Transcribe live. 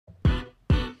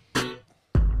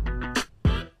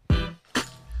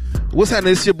What's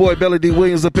happening? It's your boy Belly D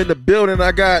Williams up in the building.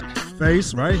 I got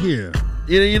Face right here.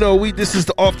 you know, this is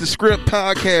the Off the Script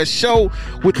podcast show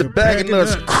with the Bag of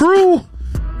Nuts crew.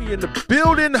 We in the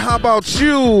building. How about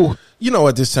you? You know,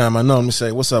 at this time, I normally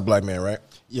say, "What's up, black man?" Right?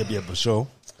 Yeah, for sure.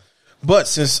 But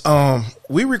since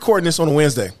we recording this on a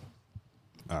Wednesday,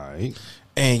 All right.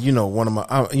 and you know, one of my,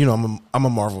 I'm a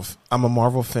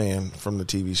Marvel fan from the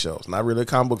TV shows. Not really a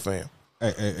comic book fan.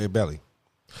 Hey, Belly.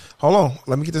 Hold on,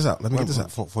 let me get this out.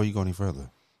 Before you go any further,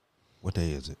 what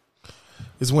day is it?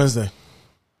 It's Wednesday.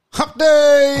 Hump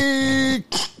day.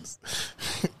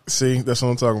 See, that's what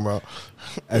I'm talking about.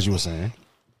 As you were saying.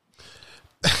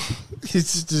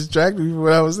 It's just distracted me from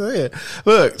what I was saying.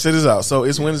 Look, check this out. So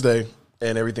it's Wednesday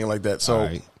and everything like that. So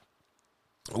right.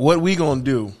 What we gonna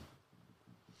do,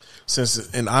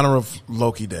 since in honor of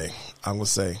Loki Day, I'm gonna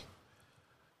say,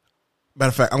 matter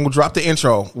of fact, I'm gonna drop the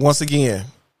intro once again,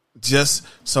 just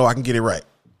so I can get it right.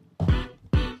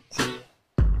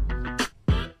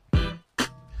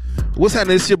 What's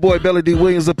happening? It's your boy Belly D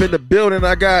Williams up in the building.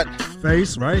 I got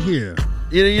Face right here.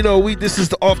 you know, this is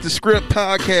the Off the Script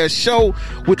podcast show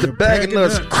with the Bag of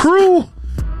Nuts crew.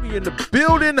 We in the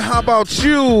building. How about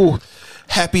you?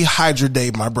 Happy Hydra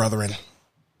Day, my brethren.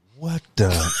 What the?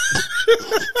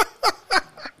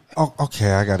 Oh,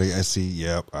 okay, I see.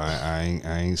 Yep, I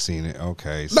ain't seen it.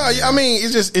 Okay. So No, I mean,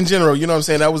 it's just in general. You know what I'm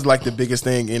saying? That was like the biggest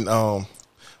thing in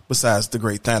besides the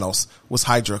great Thanos was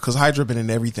Hydra, because Hydra been in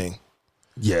everything.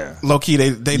 yeah. Low key, they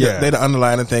the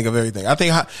underlying thing of everything. I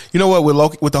think you know what, with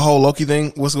Loki, with the whole Loki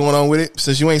thing, what's going on with it?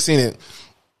 Since you ain't seen it,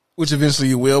 which eventually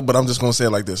you will, but I'm just gonna say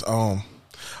it like this.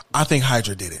 I think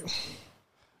Hydra did it.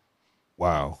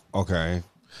 Wow. Okay.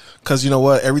 Cause you know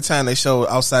what? Every time they show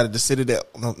outside of the Citadel,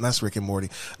 no, that's Rick and Morty.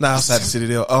 Not outside the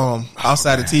Citadel.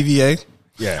 Outside of TVA.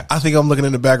 Yeah. I think I'm looking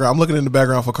in the background. I'm looking in the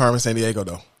background for Carmen Sandiego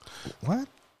though. What?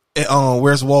 And,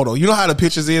 where's Waldo? You know how the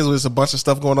pictures is? There's a bunch of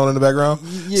stuff going on in the background.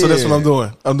 Yeah. So that's what I'm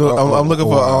doing. I'm looking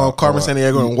for Carmen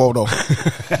Sandiego and Waldo.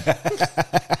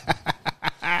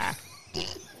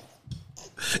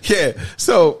 Yeah.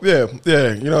 So yeah.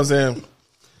 You know what I'm saying?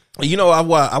 You know, I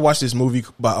watched this movie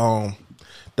by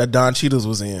that Don Cheadle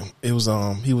was in. It was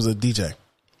he was a DJ.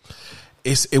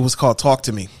 It was called Talk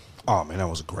to Me. Oh man, that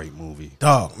was a great movie.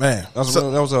 Dog, man, That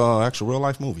was an actual real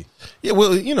life movie. Yeah,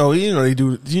 well, you know they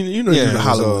do they do the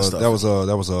Hollywood stuff. That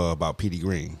was about Petey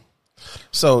Green.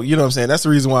 So you know what I'm saying. That's the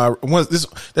reason why.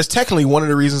 That's technically one of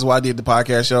the reasons why I did the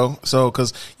podcast show. So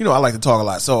because you know I like to talk a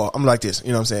lot. So I'm like this. You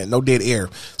know what I'm saying. No dead air.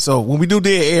 So when we do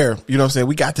dead air, you know what I'm saying.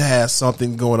 We got to have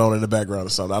something going on in the background or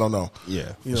something. I don't know.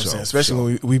 Yeah, you know what I'm saying. Especially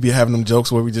when we be having them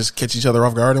jokes where we just catch each other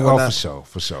off guard and whatnot.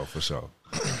 For sure.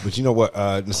 But you know what?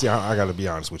 See, I got to be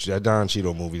honest with you. That Don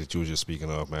Cheadle movie that you were just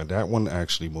speaking of, man, that one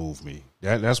actually moved me.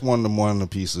 That's one of the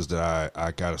pieces that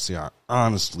I got to say I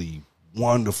honestly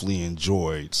wonderfully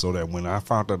enjoyed. So that when I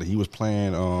found out that he was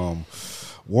playing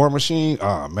War Machine,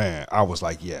 oh man, I was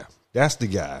like, yeah, that's the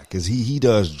guy, because he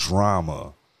does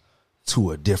drama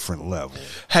to a different level.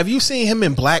 Have you seen him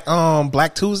in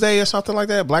Black Tuesday or something like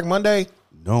that? Black Monday?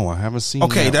 No, I haven't seen.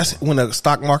 Okay, that's when the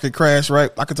stock market crashed, right?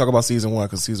 I could talk about season 1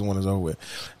 because season 1 is over with.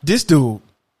 This dude,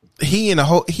 he in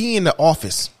the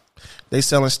office. They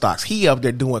selling stocks. He up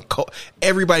there doing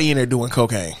everybody in there doing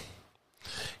cocaine.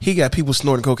 He got people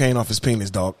snorting cocaine off his penis,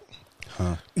 dog.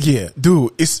 Huh. Yeah,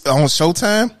 dude, it's on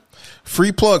Showtime.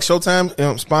 Free plug,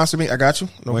 Showtime, sponsor me. I got you.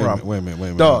 No problem. Wait a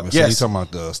minute. Dog, So yes. you talking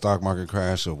about the stock market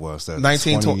crash or what's that?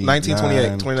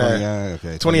 1928, 29,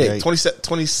 okay, 28,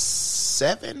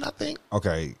 27, I think.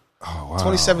 Okay. Oh, wow.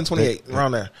 27, 28,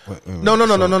 around there. Wait,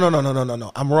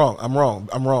 No. I'm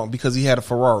wrong because he had a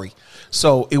Ferrari.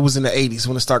 So it was in the 80s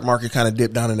when the stock market kind of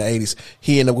dipped down in the 80s.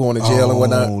 He ended up going to jail and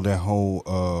whatnot. Oh, that whole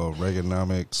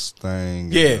Reaganomics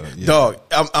thing. Yeah, dog.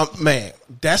 Man,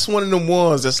 that's one of them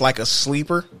ones that's like a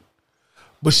sleeper.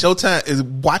 But Showtime is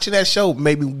watching that show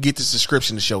made me get the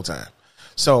subscription to Showtime.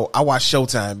 So I watch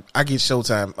Showtime. I get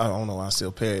Showtime. I don't know. I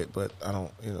still pay it, but I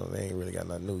don't. You know, they ain't really got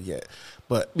nothing new yet.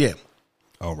 But yeah.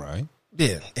 All right.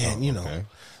 Yeah, and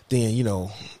then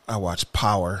I watch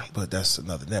Power, but that's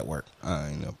another network. I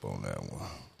ain't up on that one.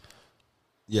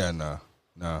 Yeah, nah.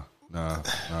 I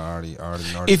already.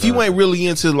 If you ain't really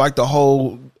into like the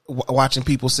whole watching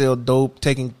people sell dope,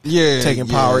 taking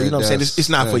power, you know what I'm saying? It's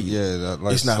not for you. Yeah,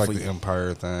 it's not like for the you.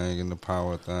 Empire thing and the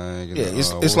power thing. And yeah,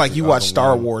 it's like you watch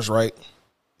Star Wars, right?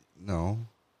 No.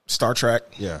 Star Trek.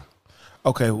 Yeah.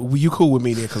 Okay, well, you cool with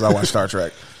me then because I watch Star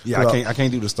Trek. Yeah, I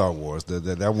can't do the Star Wars.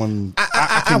 That one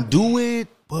I can do it,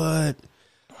 but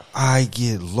I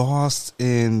get lost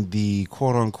in the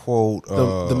quote unquote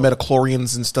The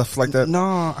metachlorians and stuff like that.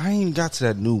 No, I ain't got to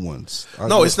that new ones.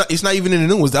 No, it's not. It's not even in the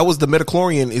new ones. That was the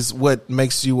metachlorian is what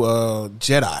makes you a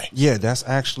Jedi. Yeah, that's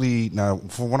actually now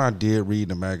from what I did read in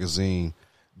the magazine.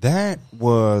 That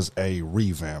was a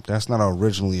revamp. That's not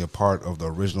originally a part of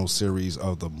the original series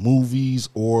of the movies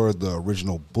or the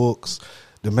original books.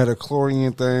 The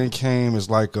metachlorian thing came as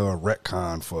like a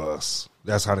retcon for us.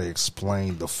 That's how they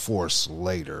explained the Force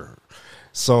later.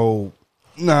 So,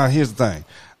 here's the thing.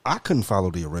 I couldn't follow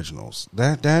the originals.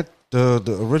 The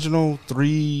original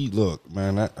 3. Look,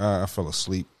 man, I fell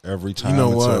asleep every time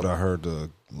until I heard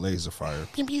the laser fire.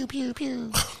 Pew pew pew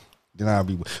pew. Then I'll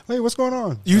be, hey, what's going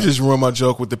on? You just ruined my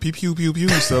joke with the pew pew pew pew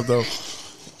stuff though.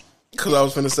 Because I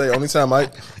was finna say, only time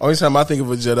I think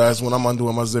of a Jedi is when I'm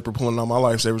undoing my zipper, pulling out my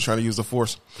lightsaber, trying to use the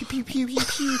Force. Pew pew pew pew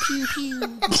pew pew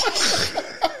pew.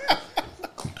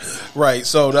 Right,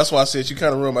 so that's why I said you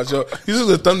kind of ruined my joke. You just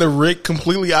let Thunder Rick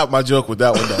completely out my joke with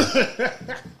that one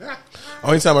though.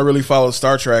 Only time I really follow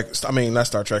Star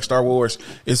Wars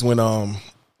is when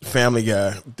Family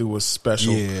Guy do a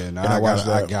special. Yeah,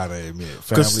 I gotta admit,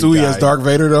 because Stewie as Darth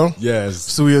Vader though. Yes,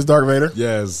 Stewie as Darth Vader.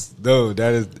 Yes, no,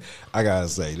 that is. I gotta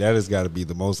say that has got to be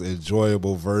the most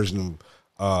enjoyable version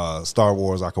of Star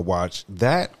Wars I could watch.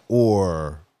 That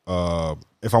or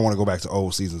if I want to go back to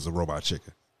old seasons of Robot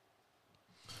Chicken.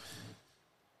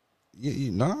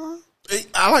 Nah,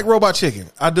 I like Robot Chicken.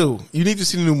 I do. You need to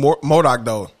see the new MODOK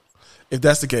though, if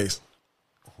that's the case.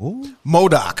 Who?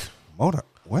 MODOK. MODOK.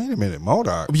 Wait a minute,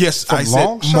 MODOK. Yes, from I said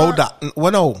MODOK.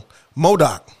 Well, no,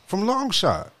 MODOK from Long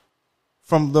Shot,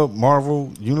 from the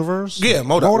Marvel universe. Yeah,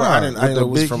 MODOK. I didn't know it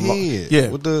was from. Yeah,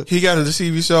 with the he got a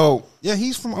TV show. Yeah,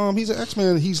 he's from. He's an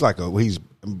X-Men. He's like he's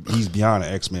beyond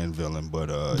an X-Men villain, but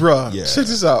bruh, yeah. Check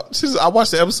this out. I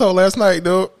watched the episode last night,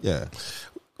 dude. Yeah.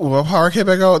 Well, Power came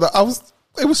back out.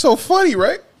 It was so funny,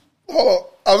 right? Hold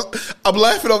on. I'm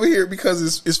laughing over here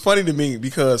because it's funny to me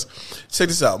because check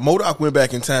this out. MODOK went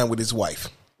back in time with his wife.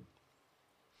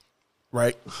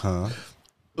 Right? Huh?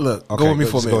 Look, okay, go with me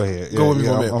for a minute. Go ahead. Go with me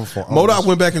for a minute. MODOK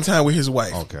went back in time with his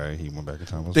wife. Okay, he went back in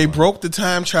time with his They wife. broke the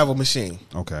time travel machine.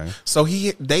 Okay. So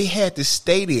they had to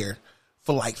stay there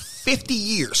for like 50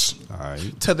 years. All right.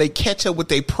 Till they catch up with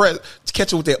their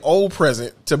old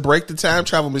present to break the time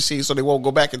travel machine so they won't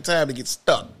go back in time to get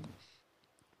stuck.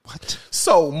 What?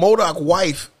 So MODOK's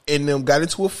wife and them got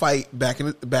into a fight back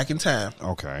in time.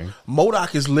 Okay.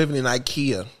 MODOK is living in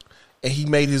IKEA, and he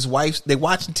made his wife. They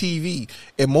watching TV,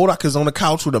 and MODOK is on the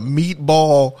couch with a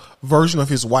meatball version of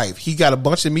his wife. He got a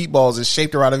bunch of meatballs and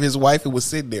shaped her out of his wife and was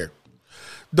sitting there.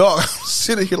 Dog, I'm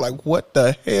sitting here like, what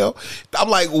the hell? I'm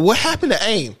like, what happened to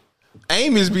AIM?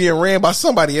 AIM is being ran by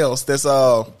somebody else. That's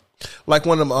like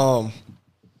one of them.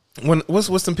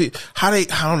 What's some people? I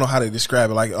don't know how they describe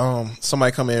it. Like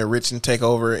somebody come in rich and take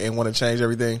over and want to change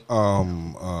everything.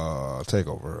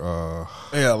 Takeover.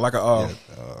 Yeah, like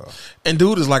and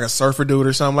dude is like a surfer dude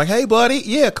or something. Like, hey buddy,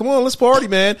 yeah, come on, let's party,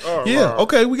 man. Yeah,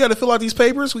 okay, we got to fill out these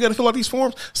papers, we got to fill out these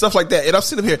forms, stuff like that. And I'm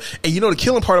sitting here, and you know the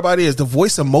killing part about it is the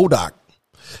voice of MODOK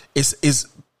is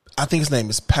I think his name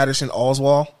is Patterson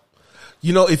Oswalt.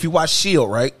 You know, if you watch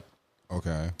S.H.I.E.L.D., right?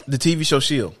 Okay. The TV show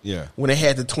S.H.I.E.L.D. Yeah. When they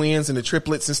had the twins and the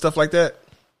triplets and stuff like that.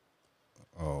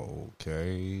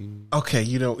 Okay. Okay,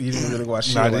 you didn't really watch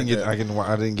S.H.I.E.L.D. I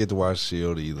didn't get to watch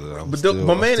S.H.I.E.L.D. either.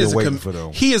 My man is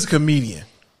he is a comedian.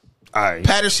 Right.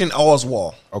 Patterson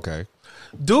Oswalt. Okay.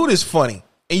 Dude is funny.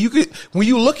 And when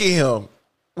you look at him,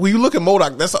 when you look at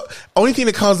MODOK, that's the only thing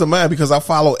that comes to mind because I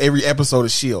follow every episode of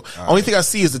S.H.I.E.L.D. Only thing I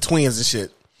see is the twins and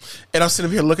shit. And I'm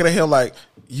sitting here looking at him like,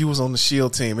 you was on the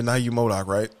S.H.I.E.L.D. team and now you MODOK,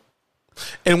 right?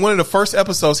 And one of the first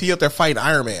episodes, he up there fighting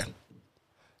Iron Man.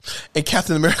 And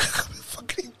Captain America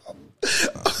fucking him up.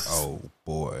 Oh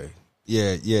boy.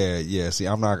 Yeah. See,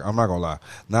 I'm not gonna lie.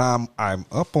 Now I'm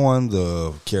up on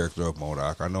the character of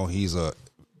MODOK. I know he's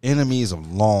enemies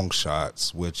of Long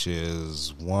Shots, which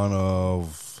is one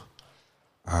of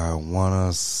I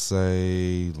wanna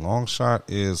say Long Shot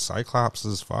is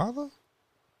Cyclops' father?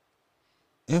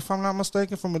 If I'm not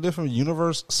mistaken, from a different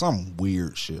universe, some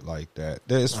weird shit like that.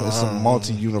 There's some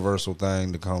multi-universal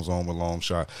thing that comes on with Long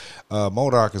Shot.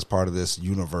 MODOK is part of this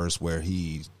universe where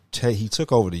he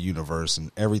took over the universe,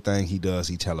 and everything he does,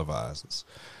 he televises.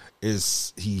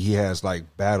 He has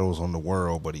like battles on the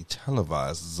world, but he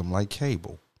televises them like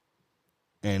cable.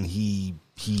 And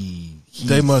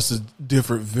they must have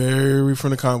differed very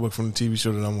from the comic book from the TV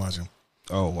show that I'm watching.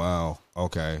 Oh wow,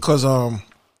 okay. Because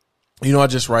you know, I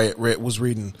just was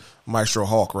reading Maestro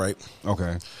Hulk, right?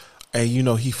 Okay. And you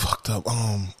know, he fucked up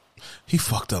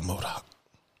MODOK.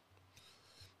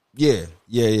 Yeah.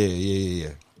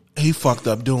 He fucked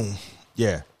up Doom.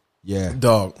 Yeah. Yeah.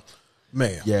 Dog.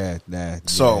 Man. Yeah, nah.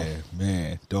 So- yeah,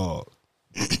 man, dog.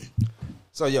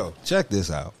 So, yo, check this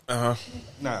out. Uh-huh.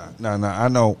 Nah. I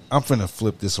know I'm finna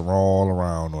flip this all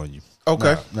around on you.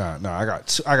 Okay. Nah. I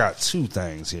got two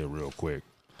things here real quick.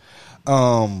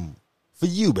 For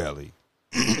you, Belly,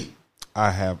 I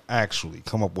have actually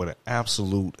come up with an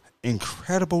absolute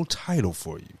incredible title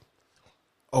for you.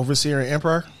 Overseer and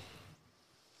Emperor?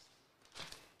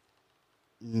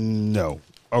 No.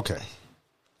 Okay.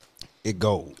 It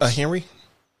goes. Henry?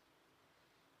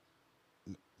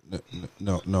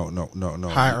 No.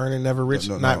 High earning, never rich.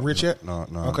 Not rich yet? No.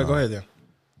 Okay, go ahead then.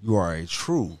 You are a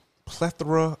true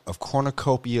plethora of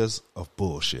cornucopias of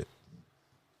bullshit.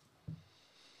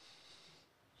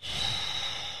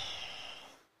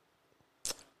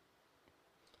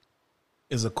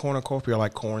 Is a cornucopia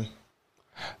like corn?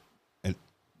 And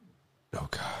oh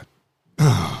God.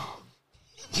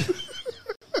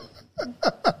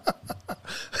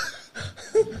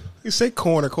 You say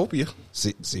cornucopia.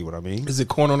 See what I mean? Is it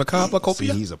corn on the cob? See,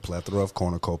 he's a plethora of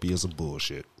cornucopias of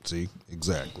bullshit. See?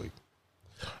 Exactly.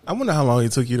 I wonder how long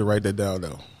it took you to write that down,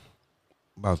 though.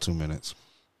 About 2 minutes.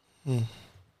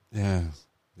 Yeah.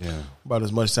 About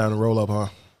as much time to roll up, huh?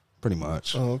 Pretty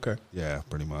much. Oh, okay. Yeah,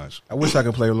 pretty much. I wish I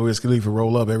could play Luis Khalifa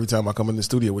roll up every time I come in the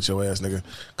studio with your ass, nigga.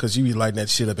 Because you be lighting that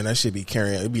shit up and that shit be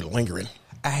carrying, it be lingering.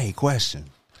 Hey, question.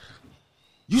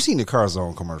 You seen the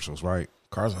CarZone commercials, right?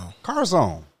 CarZone.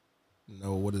 CarZone.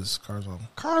 No, what is CarZone?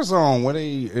 CarZone, where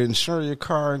they insure your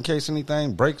car in case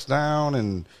anything breaks down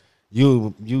and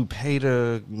you pay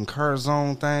the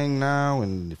CarZone thing now,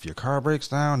 and if your car breaks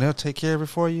down, they'll take care of it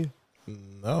for you?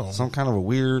 No. Some kind of a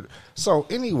weird... So,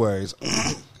 anyways,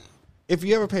 if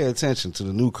you ever pay attention to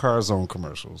the new CarZone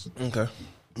commercials... Okay.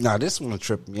 Now, this one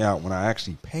tripped me out when I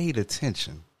actually paid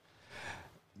attention.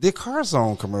 The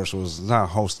CarZone commercial is not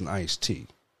hosting Ice-T.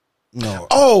 No.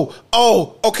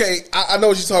 Oh, okay. I know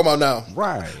what you're talking about now.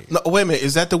 Right. No, wait a minute.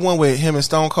 Is that the one with him and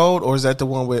Stone Cold, or is that the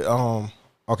one with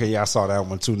Okay, yeah, I saw that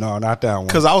one too. No, not that one.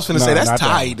 Because I was finna say that's not that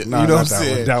tied. one. You No, know what I'm not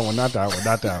that one. saying?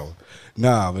 Not that one.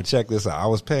 Nah, but check this out. I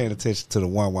was paying attention to the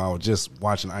one where I was just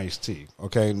watching Ice-T.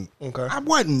 Okay. Okay. I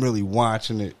wasn't really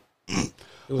watching it. It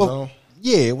was on?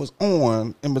 Yeah, it was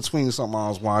on in between something I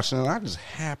was watching, and I just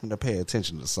happened to pay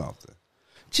attention to something.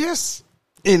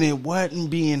 And it wasn't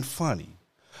being funny.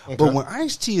 Okay. But when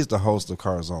Ice-T is the host of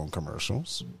CarZone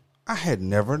commercials, I had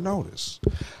never noticed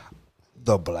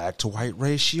the black to white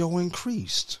ratio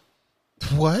increased.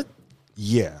 What?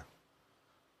 Yeah.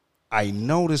 I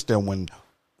noticed that when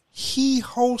he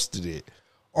hosted it,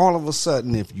 all of a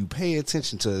sudden, if you pay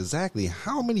attention to exactly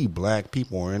how many black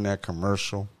people are in that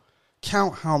commercial,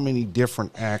 count how many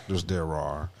different actors there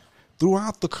are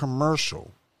throughout the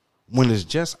commercial, when it's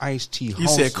just Ice-T hosting. You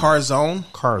said CarZone?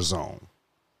 CarZone.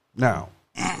 Now,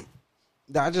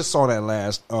 I just saw that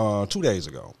last 2 days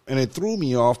ago, and it threw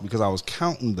me off because I was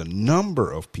counting the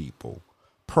number of people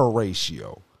per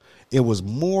ratio. It was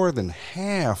more than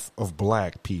half of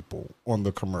black people on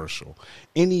the commercial.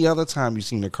 Any other time you've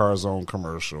seen a CarZone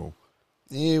commercial,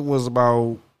 it was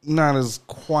about not as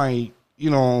quite, you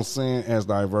know what I'm saying, as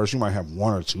diverse. You might have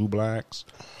one or two blacks.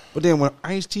 But then when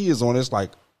Ice-T is on, it's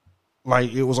like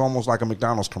it was almost like a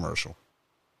McDonald's commercial.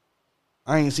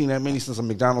 I ain't seen that many since a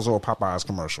McDonald's or a Popeyes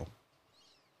commercial.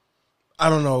 I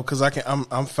don't know, because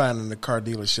I'm finding the car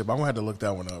dealership. I'm gonna have to look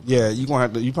that one up. Yeah, you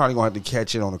probably gonna have to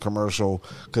catch it on the commercial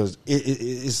because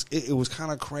it was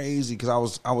kind of crazy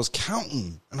because I was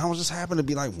counting and I was just happened to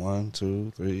be like 1,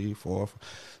 2, 3, 4,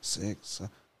 6.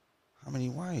 How many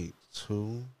white?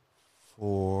 2,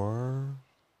 4,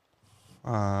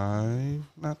 5.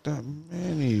 Not that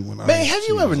many. When Man, have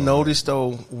you ever noticed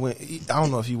though? When I don't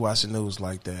know if you watch the news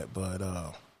like that, but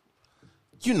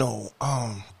you know,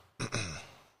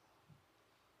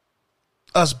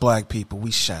 us black people, we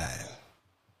shine.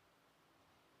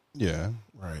 Yeah.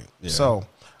 Right. Yeah. So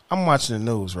I'm watching the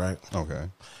news, right? Okay.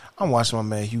 I'm watching my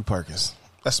man Hugh Perkins.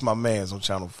 That's my man's on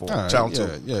Channel 4. All right, Channel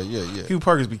yeah, 2. Yeah. Hugh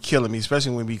Perkins be killing me,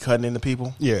 especially when we cutting into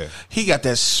people. Yeah. He got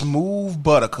that smooth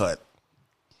butter cut.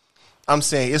 I'm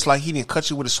saying it's like he didn't cut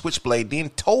you with a switchblade, then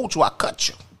told you I cut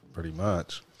you. Pretty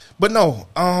much. But no,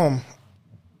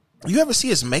 you ever see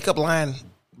his makeup line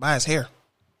by his hair?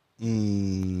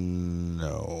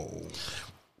 No.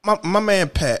 My man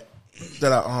Pat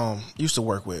that I used to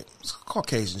work with, it's a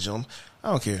Caucasian gentleman.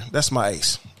 I don't care. That's my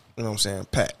ace. You know what I'm saying?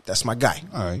 Pat, that's my guy.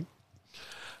 All right.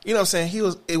 You know what I'm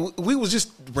saying? We was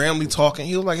just randomly talking.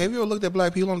 He was like, have you ever looked at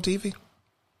black people on TV?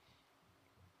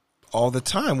 All the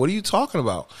time. What are you talking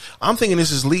about? I'm thinking this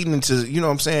is leading into, you know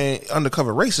what I'm saying,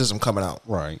 undercover racism coming out.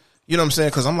 Right. You know what I'm saying?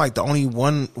 Because I'm like the only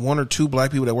one or two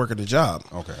black people that work at the job.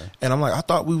 Okay. And I'm like, I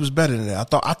thought we was better than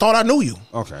that. I thought I knew you.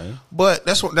 Okay. But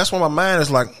that's what my mind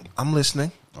is like. I'm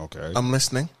listening. Okay. I'm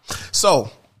listening. So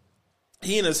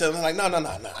he ended up saying, like, no. I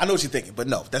know what you're thinking, but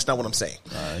no, that's not what I'm saying.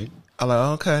 All right. I'm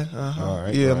like, okay, All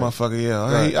right, yeah, right. motherfucker,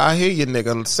 yeah. Right. I hear you,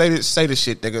 nigga. Say the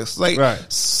shit, nigga.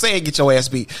 Say it, get your ass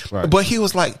beat. Right. But he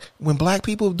was like, when black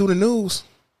people do the news,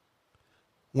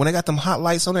 when they got them hot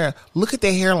lights on there, look at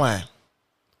their hairline.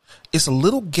 It's a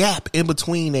little gap in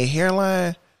between their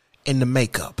hairline and the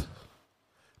makeup,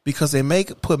 because they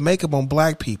put makeup on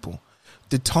black people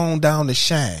to tone down the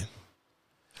shine.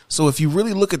 So if you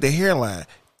really look at the hairline,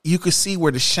 you can see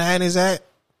where the shine is at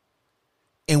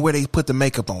and where they put the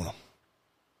makeup on them.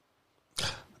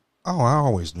 Oh, I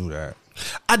always knew that.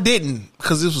 I didn't,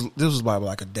 because this was about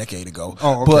like a decade ago.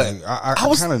 Oh, okay. But I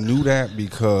kind of knew that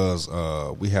because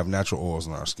we have natural oils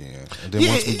in our skin, and then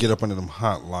once we get up under them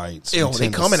hot lights, Ew, we they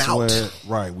tend to coming sweat. out.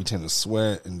 Right, we tend to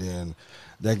sweat, and then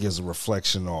that gives a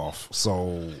reflection off, so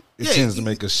it Yeah, tends to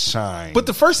make us shine. But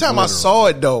the first time I literally. saw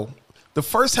it, though, the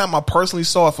first time I personally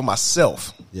saw it for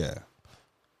myself, yeah,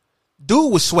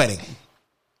 dude was sweating.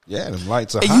 yeah, them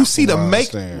lights are And hot. you see the from what I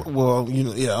makeup.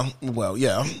 understand. Well,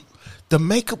 yeah. The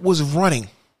makeup was running.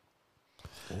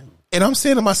 And I'm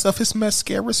saying to myself, his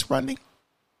mascara's running.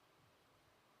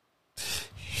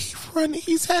 He's running.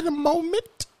 He's had a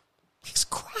moment. He's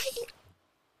crying.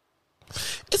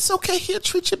 It's okay. He'll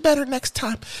treat you better next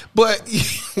time. But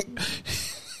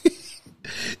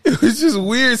it was just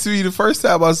weird to me the first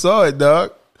time I saw it,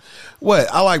 dog.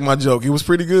 What? I like my joke. It was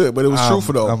pretty good, but it was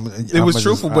truthful though. It was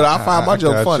truthful, but I find my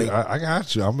joke funny. I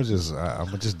got you. I'm just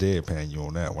deadpan you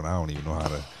on that one. I don't even know how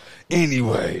to.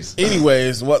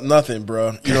 Anyways, What? Nothing,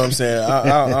 bro. You know what I'm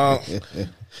saying?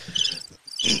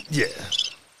 yeah.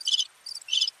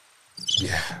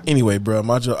 Yeah. Anyway, bro,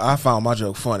 my joke. I found my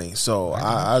joke funny, so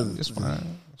It's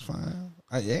fine. It's fine.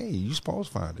 Hey, you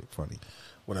supposed to find it funny.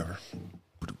 whatever.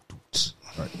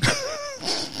 Right.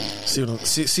 See,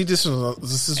 this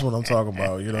is what I'm talking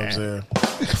about. You know what I'm saying?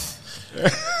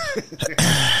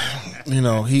 You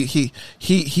know, he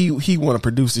want to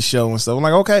produce the show and stuff. I'm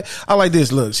like, okay, I like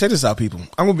this. Look, check this out, people.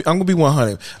 I'm gonna be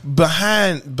 100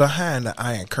 behind the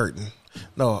iron curtain.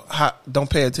 No, don't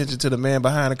pay attention to the man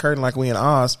behind the curtain like we in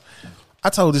Oz. I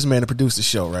told this man to produce the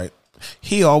show, right?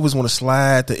 He always want to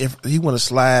slide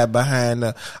behind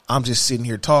the I'm just sitting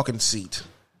here talking seat.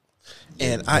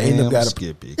 And I end up got to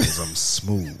skip it because I'm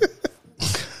smooth.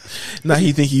 Now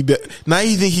he think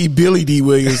he Billy D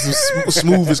Williams,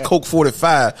 smooth as Coke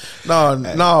 45.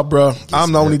 No, bro.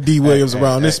 I'm the only D Williams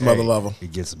around this mother lover.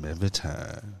 It gets him every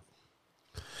time.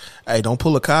 Hey, don't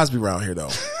pull a Cosby around here though.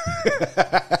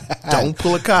 Don't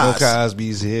pull a No Cosby.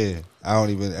 Cosby's here. I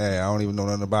don't even know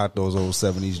nothing about those old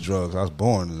 70s drugs. I was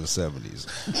born in the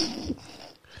 70s.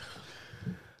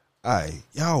 All right,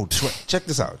 yo, check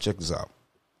this out.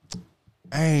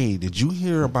 Hey, did you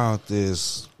hear about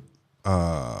this?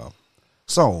 Check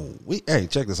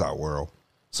this out, world.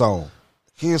 So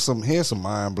here's some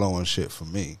mind blowing shit for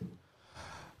me.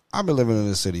 I've been living in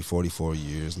this city 44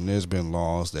 years, and there's been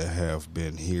laws that have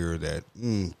been here that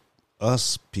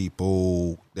us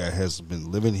people that has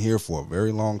been living here for a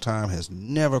very long time has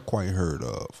never quite heard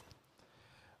of.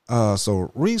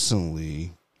 So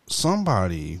recently,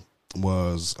 somebody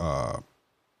was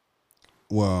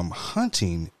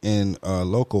hunting in a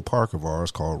local park of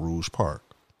ours called Rouge Park.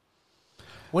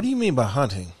 What do you mean by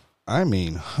hunting? I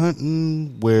mean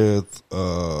hunting with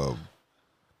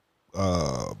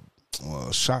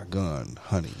shotgun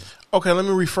hunting. Okay, let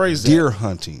me rephrase that. Deer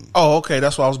hunting. Oh, okay,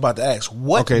 that's what I was about to ask.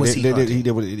 What was he hunting?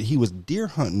 He was deer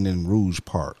hunting in Rouge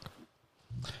Park.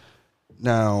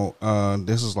 Now,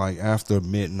 this is like after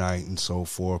midnight and so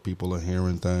forth. People are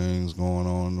hearing things going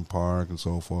on in the park and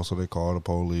so forth, so they call the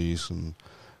police. And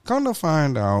come to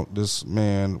find out, this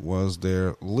man was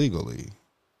there legally.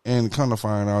 And come to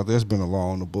find out, there's been a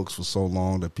law in the books for so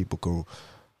long that people can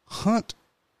hunt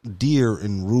deer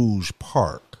in Rouge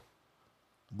Park.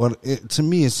 But to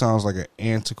me, it sounds like an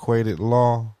antiquated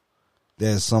law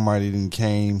that somebody then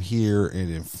came here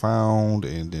and then found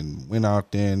and then went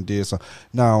out there and did something.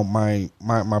 Now, my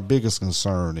biggest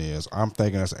concern is I'm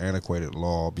thinking that's an antiquated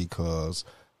law because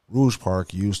Rouge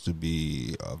Park used to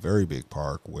be a very big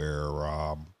park where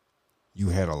you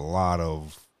had a lot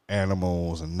of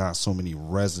animals and not so many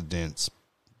residents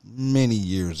many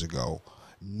years ago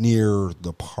near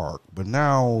the park. But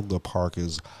now the park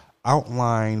is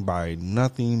outlined by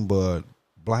nothing but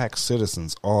black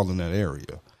citizens all in that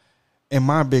area. And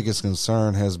my biggest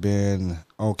concern has been,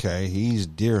 okay, he's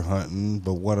deer hunting,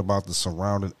 but what about the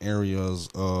surrounding areas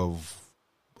of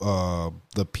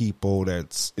the people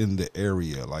that's in the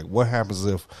area. Like, what happens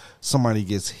if somebody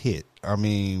gets hit? I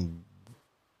mean,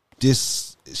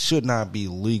 this should not be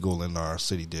legal in our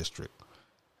city district.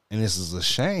 And this is a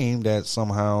shame that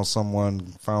somehow someone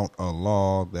found a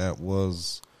law that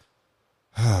was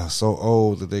so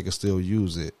old that they could still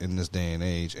use it in this day and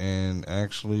age and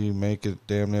actually make it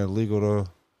damn near legal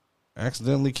to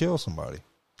accidentally kill somebody.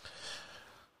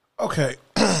 Okay.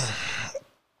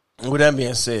 With that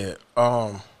being said,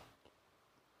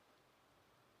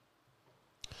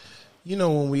 you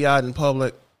know when we out in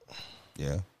public,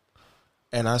 Yeah.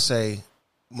 and I say,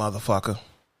 motherfucker,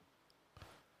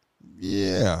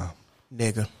 Yeah.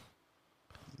 nigga,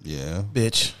 Yeah.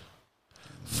 bitch,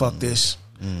 fuck this,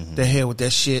 the hell with that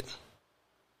shit.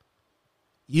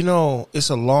 You know, it's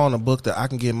a law in the book that I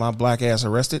can get my black ass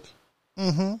arrested.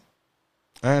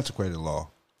 Antiquated law.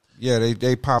 Yeah,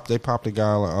 they popped a guy popped a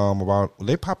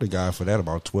guy for that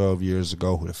about 12 years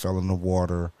ago who fell in the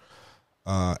water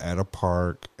at a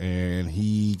park, and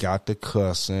he got the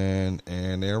cussing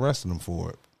and they arrested him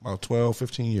for it about 12,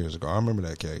 15 years ago. I remember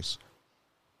that case.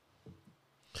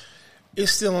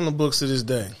 It's still on the books to this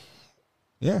day.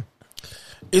 Yeah.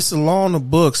 It's a law in the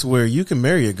books where you can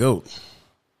marry a goat.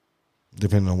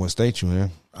 Depending on what state you're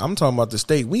in. I'm talking about the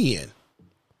state we in.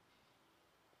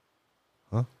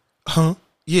 Huh?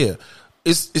 Yeah.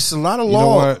 It's a lot of You know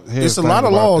law. what? Here's It's a the lot thing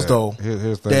of about laws that. though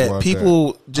Here's the thing that about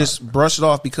people just brush it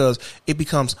off because it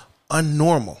becomes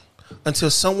unnormal until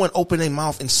someone open their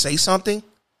mouth and say something.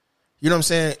 You know what I'm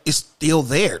saying? It's still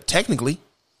there technically.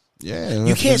 Yeah.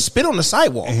 You can't spit on the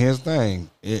sidewalk. And here's the thing.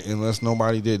 Unless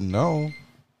nobody didn't know.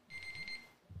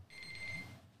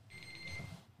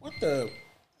 What the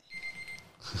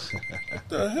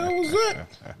hell was that?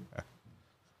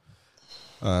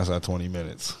 That's our 20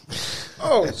 minutes.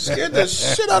 Oh, scared the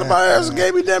shit out of my ass and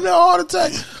gave me damn near a heart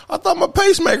attack. I thought my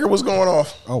pacemaker was going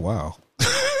off. Oh, wow.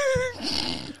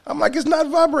 I'm like, it's not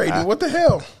vibrating. What the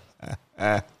hell?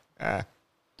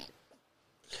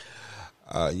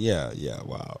 Yeah,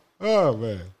 wow. Oh,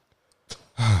 man.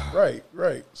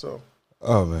 Right. So,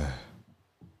 Oh, man.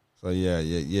 So,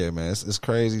 yeah, man. It's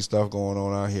crazy stuff going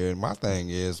on out here. And my thing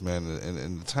is, man,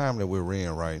 in the time that we're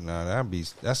in right now,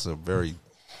 that's a very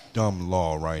dumb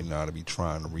law right now to be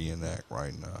trying to reenact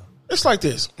right now. it's like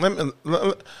this.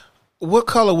 What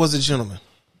color was the gentleman?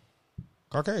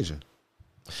 Caucasian.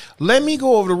 Let me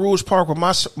go over to Rouge Park with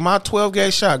my 12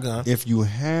 gauge shotgun. If you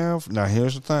have, now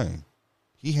here's the thing.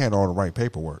 He had all the right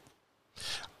paperwork.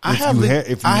 I if have you the- ha-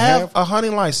 if you I have have- a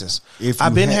hunting license. If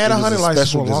I've you had a it is hunting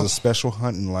license for a There's long. a special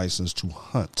hunting license to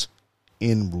hunt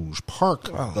in Rouge Park,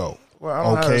 though. well, I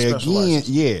don't have a Okay, special again, license.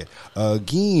 yeah.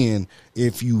 Again,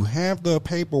 if you have the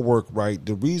paperwork right,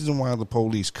 the reason why the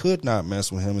police could not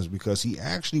mess with him is because he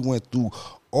actually went through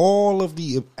all of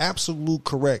the absolute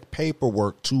correct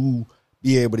paperwork to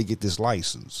be able to get this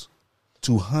license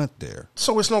to hunt there.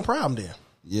 So it's no problem then.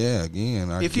 Yeah, again,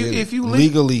 If you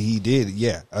legally he did.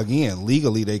 Yeah, again,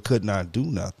 legally they could not do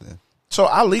nothing. So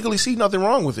I legally see nothing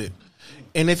wrong with it.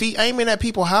 And if he aiming at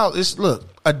people, look,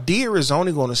 a deer is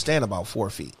only going to stand about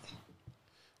 4 feet,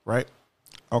 right?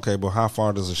 Okay, but how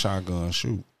far does a shotgun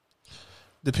shoot?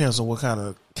 Depends on what kind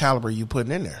of caliber you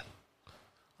putting in there.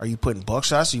 Are you putting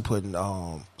buckshots? Are you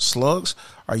putting slugs?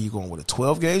 Are you going with a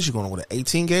 12 gauge? You going with an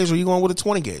 18 gauge? Or are you going with a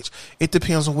 20 gauge? It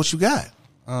depends on what you got.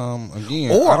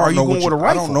 Again, Or I don't are you know going with a I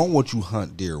rifle? don't know what you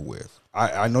hunt deer with.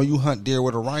 I know you hunt deer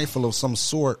with a rifle of some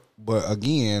sort, but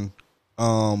again,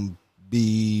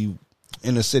 be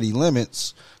in the city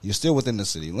limits. You're still within the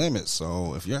city limits.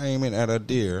 So if you're aiming at a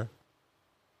deer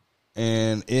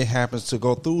and it happens to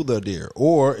go through the deer,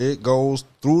 or it goes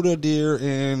through the deer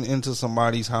and into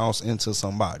somebody's house, into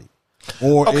somebody,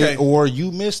 or Okay. or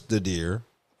you missed the deer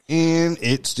and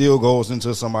it still goes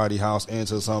into somebody's house,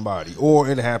 into somebody, or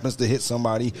it happens to hit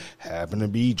somebody, happen to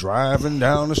be driving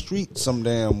down the street some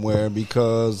damn where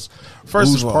because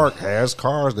First Rouge of all, Park has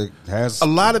cars that has a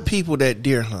lot of people that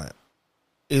deer hunt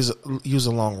use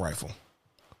a long rifle.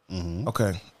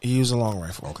 Okay, you use a long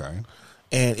rifle. okay.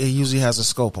 And it usually has a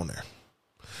scope on there.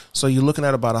 So you're looking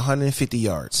at about 150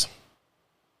 yards.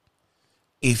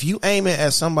 If you aim it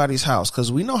at somebody's house,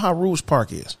 because we know how Rouge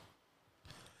Park is.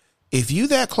 If you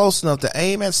that close enough to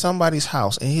aim at somebody's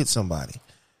house and hit somebody,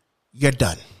 you're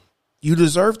done. You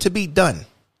deserve to be done.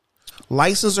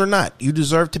 License or not, you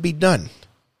deserve to be done.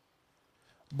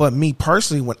 But me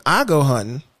personally, when I go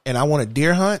hunting and I want a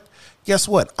deer hunt, guess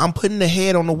what? I'm putting the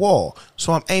head on the wall.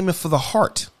 So I'm aiming for the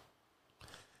heart.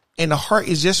 And the heart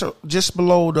is just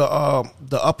below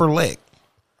the upper leg.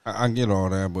 I get all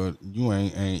that, but you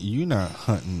ain't you not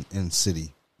hunting in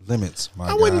city limits. My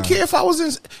I wouldn't guy. care if I was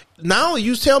in. Now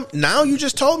you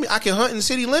just told me I can hunt in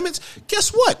city limits.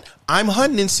 Guess what? I'm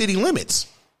hunting in city limits.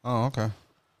 Oh, okay.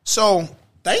 So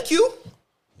thank you.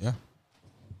 Yeah.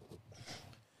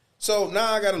 So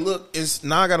now I gotta look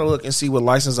and see what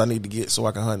license I need to get so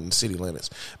I can hunt in city limits.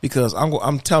 Because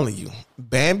I'm telling you,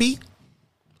 Bambi.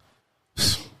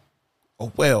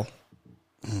 Oh well.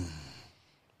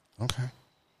 Okay.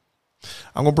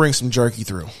 I'm gonna bring some jerky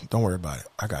through. Don't worry about it.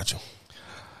 I got you.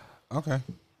 Okay.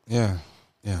 Yeah.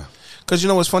 Yeah. Cause you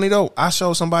know what's funny though? I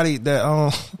showed somebody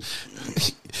that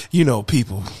you know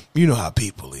people. You know how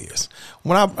people is.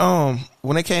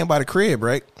 When they came by the crib,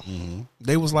 right? Mm-hmm.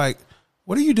 They was like,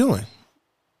 "What are you doing?"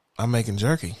 I'm making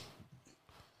jerky.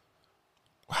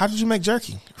 How did you make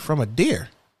jerky? From a deer.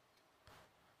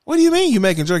 What do you mean you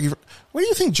making jerky? Where do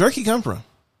you think jerky come from?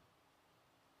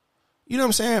 You know what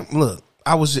I'm saying? Look,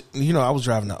 I was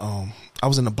driving I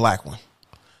was in the black one.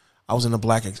 I was in the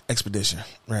black expedition,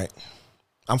 right?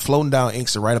 I'm floating down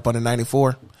Inkster right up under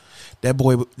 94.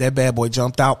 That bad boy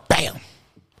jumped out, bam!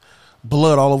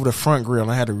 Blood all over the front grill,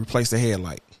 and I had to replace the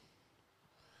headlight.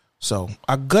 So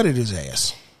I gutted his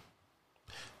ass.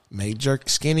 Made jerky,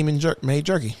 skinned him and made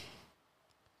jerky.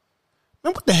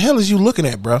 Man, what the hell is you looking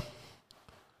at, bro?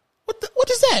 What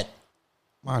is that?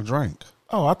 My drink.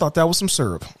 Oh, I thought that was some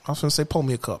syrup. I was gonna say, pull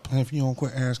me a cup. And if you don't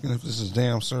quit asking if this is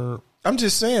damn syrup. I'm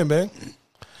just saying, man.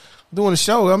 Doing the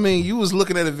show, I mean, you was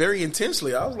looking at it very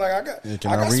intensely. I was like, Can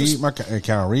I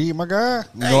read my guy?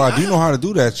 You know, I do know how to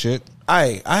do that shit.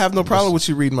 I have no problem with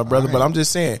you reading, my brother, but I'm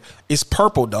just saying it's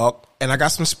purple, dog, and I got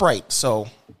some Sprite. So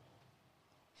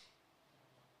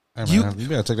hey, man, you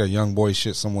better take that young boy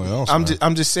shit somewhere else.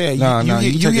 I'm just saying. You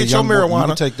hit your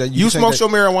marijuana. You smoked your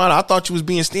marijuana. I thought you was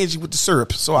being stingy with the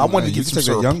syrup, so I wanted to get some take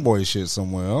syrup. that young boy shit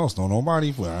somewhere else. I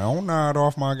don't nod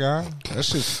off my guy. That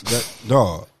shit's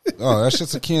dog. Oh, that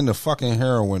shit's akin to fucking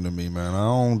heroin to me, man. I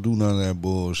don't do none of that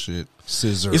bullshit.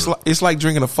 Scissor. It's like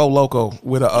drinking a Four Loko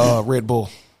with a Red Bull.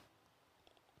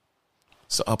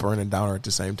 It's an upper and a downer at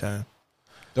the same time.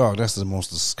 Dog, that's the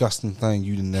most disgusting thing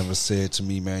you never said to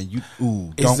me, man.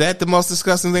 Is that the most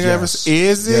disgusting thing I ever said?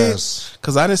 Is it? Yes.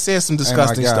 Because I done said some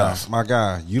disgusting stuff. My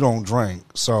guy, you don't drink.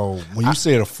 So when you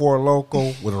said a Four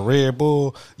Loko with a Red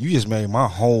Bull, you just made my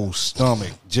whole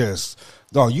stomach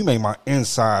dog, you made my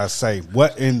inside say,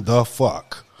 what in the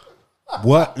fuck?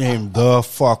 What in the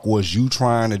fuck was you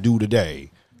trying to do today?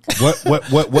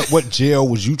 What jail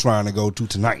was you trying to go to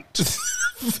tonight?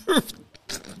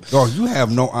 Dog, you have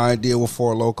no idea what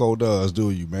Four Loko does,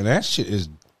 do you, man? That shit is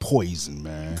poison,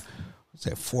 man. What's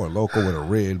that Four Loko with a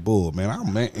Red Bull,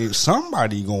 man?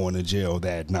 Somebody going to jail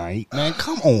that night, man.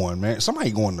 Come on, man.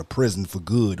 Somebody going to prison for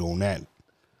good on that.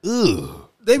 Ugh.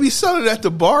 They be selling it at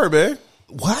the bar, man.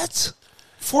 What?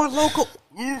 Four Loko?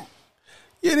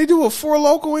 Yeah, they do a Four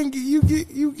Loko and you get.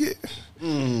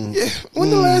 Yeah.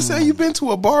 When the last time you been to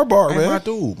a bar, Hey, man? My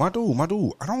dude.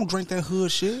 I don't drink that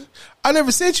hood shit. I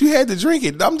never said you had to drink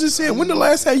it. I'm just saying, when the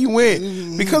last time you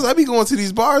went? Because I be going to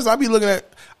these bars, I be looking at.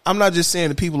 I'm not just saying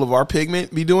the people of our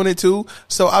pigment be doing it too.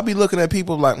 So I be looking at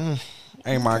people like,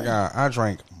 Hey, my guy, I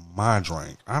drank my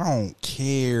drink. I don't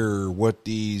care what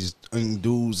these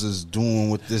dudes is doing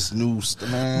with this new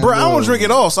stuff, man. Bro, I don't drink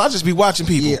at all, so I just be watching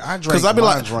people. Yeah, I drink I be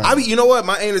my like, drink. you know what?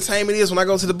 My entertainment is when I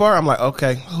go to the bar, I'm like,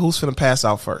 okay, who's finna pass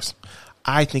out first?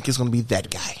 I think it's gonna be that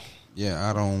guy. Yeah,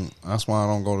 I don't. That's why I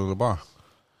don't go to the bar.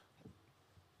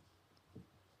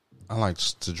 I like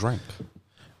to drink.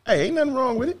 Hey, ain't nothing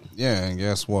wrong with it. Yeah, and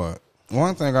guess what?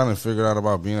 One thing I done figured out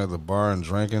about being at the bar and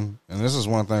drinking, and this is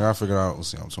one thing I figured out. Let's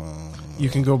see, I'm 20. You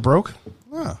can go broke.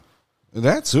 Yeah,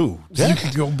 that too. You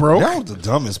can go broke. That was the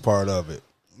dumbest part of it.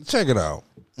 Check it out.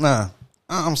 Nah,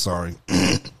 I'm sorry.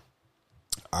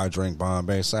 I drink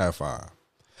Bombay Sapphire.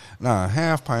 Now, a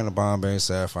half pint of Bombay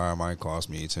Sapphire might cost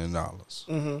me $10.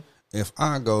 Mm-hmm. If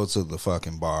I go to the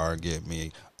fucking bar and get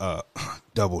me a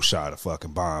double shot of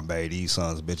fucking Bombay, these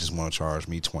sons of bitches want to charge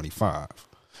me $25.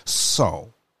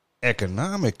 So,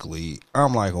 economically,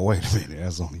 I'm like, oh, wait a minute,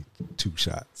 that's only 2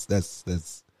 shots.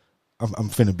 I'm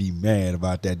finna be mad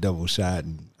about that double shot,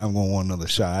 and I'm gonna want another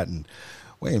shot. And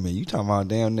wait a minute, you talking about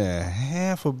down there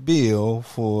half a bill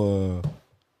for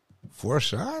 4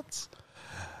 shots?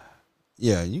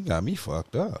 Yeah, you got me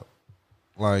fucked up.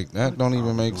 Like, that don't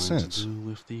even make sense.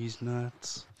 With these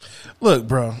nuts. Look,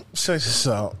 bro, check this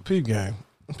out. Peep game.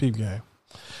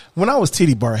 When I was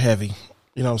titty bar heavy,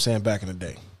 you know what I'm saying, back in the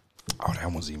day. Oh,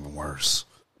 that one's even worse.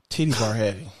 Titty bar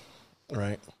heavy,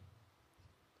 right?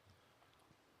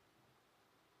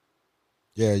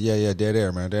 Yeah. Dead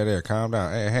air, man. Dead air. Calm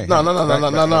down. Hey. No.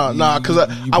 Because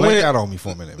you I went out on me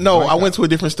for a minute. No, I went to a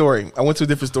different story.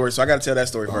 So I got to tell that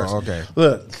story first. Okay.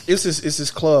 Look, it's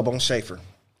this club on Schaefer.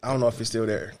 I don't know if it's still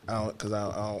there. Because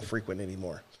I don't frequent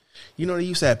anymore. You know they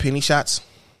used to have penny shots.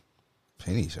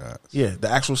 Penny shots. Yeah, the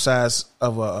actual size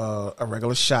of a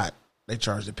regular shot. They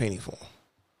charged a penny for them.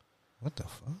 What the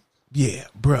fuck? Yeah,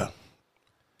 bruh.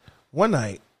 One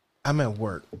night, I'm at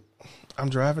work. I'm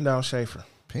driving down Schaefer.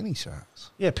 Penny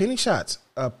shots. Yeah, penny shots.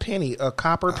 A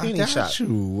copper penny I got shot.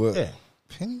 You. Yeah.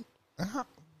 Penny.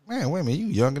 Man, wait a minute. You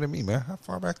younger than me, man. How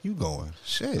far back you going?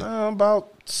 Shit. About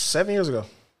 7 years ago.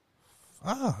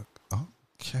 Fuck.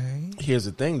 Okay. Here's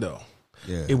the thing, though.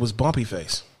 Yeah. It was bumpy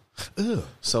face. Ugh.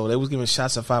 So they was giving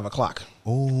shots at 5 o'clock.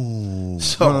 Oh.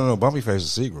 So- No. Bumpy face is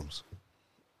Seagram's.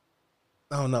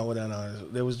 Oh, no.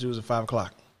 There was Jews at 5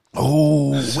 o'clock.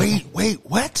 Oh, wait.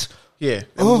 What? Yeah.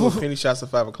 They was doing penny shots at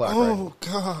 5 o'clock, right? Oh,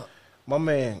 God. My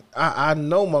man, I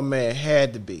know my man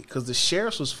had to be, because the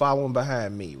sheriffs was following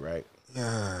behind me, right?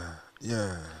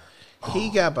 Yeah. He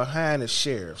got behind the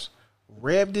sheriffs,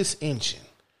 revved his engine,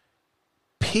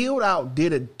 peeled out,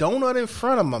 did a donut in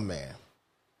front of my man,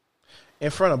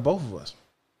 in front of both of us.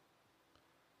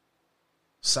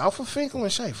 South of Finkel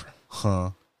and Schaefer. Huh.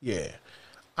 Yeah.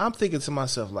 I'm thinking to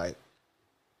myself, like,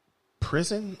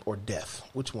 prison or death?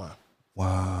 Which one?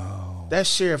 Wow. That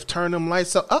sheriff turned them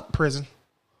lights up prison.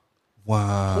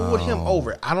 Wow. Pulled him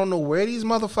over. I don't know where these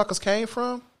motherfuckers came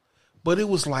from, but it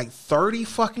was like 30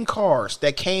 fucking cars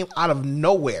that came out of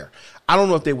nowhere. I don't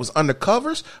know if they was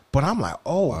undercovers, but I'm like,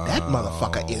 oh, that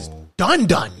motherfucker is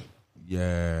done.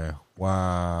 Yeah.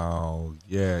 Wow.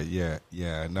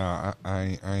 Yeah. Nah,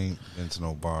 I ain't been to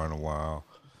no bar in a while.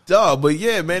 Duh, but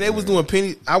yeah, man, they was doing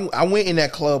penny. I went in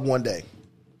that club one day.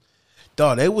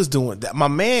 Dog, they was doing that. My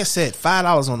man said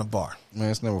 $5 on the bar. Man,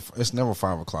 it's never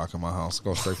 5 o'clock in my house. It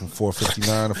goes straight from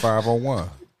 4:59 to 5:01.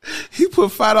 He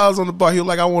put $5 on the bar. He was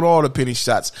like, I want all the penny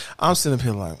shots. I'm sitting up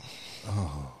here like,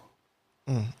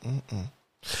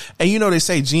 And you know they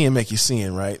say gin make you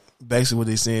sin, right? Basically what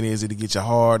they're saying is it'll get you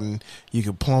hard and you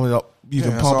can plumb it up. You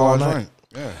can that's pump all I night. drink.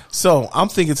 Yeah. So I'm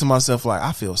thinking to myself, like,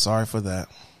 I feel sorry for that.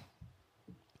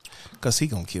 Because he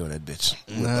going to kill that bitch.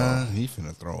 Nah, he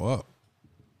finna throw up.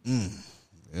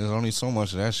 There's only so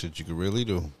much of that shit you could really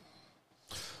do.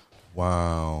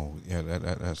 Wow. Yeah,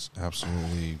 that's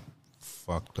absolutely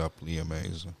fucked uply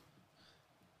amazing.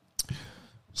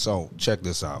 So, check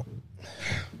this out.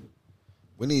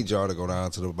 We need y'all to go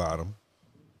down to the bottom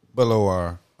below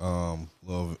our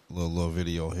little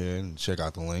video here and check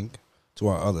out the link to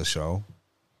our other show.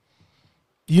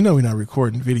 You know we're not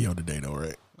recording video today, though,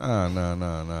 right?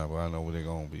 Nah, but I know where they're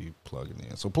going to be plugging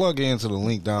in. So, plug into the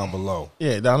link down below.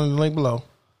 Yeah, down in the link below.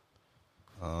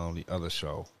 The other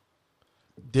show.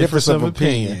 Difference of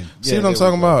opinion. See what I'm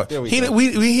talking about?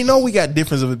 He know we got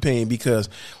difference of opinion because,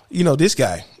 you know, this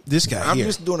guy I'm here.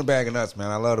 just doing a bag of nuts,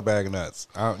 man. I love the bag of nuts.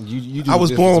 You do I was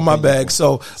the born with my difference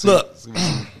of bag. opinion. So, look.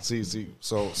 See.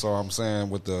 So I'm saying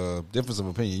with the difference of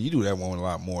opinion, you do that one a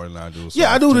lot more than I do. So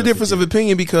Yeah, I do the difference of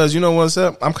opinion because, you know what's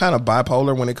up? I'm kind of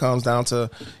bipolar when it comes down to,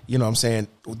 you know what I'm saying,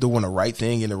 doing the right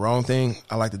thing and the wrong thing.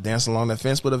 I like to dance along that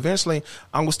fence, but eventually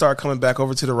I'm going to start coming back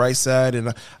over to the right side.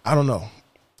 And I don't know.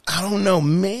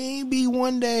 Maybe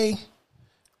one day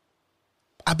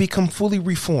I become fully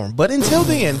reformed. But until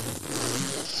then,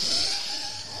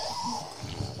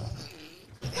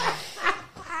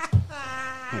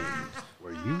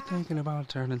 Were you thinking about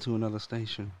turning to another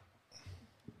station?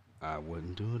 I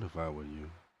wouldn't do it if I were you.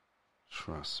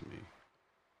 Trust me.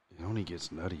 It only gets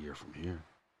nuttier from here.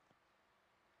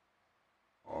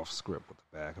 Off script with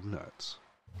a bag of nuts.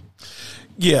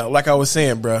 yeah, like I was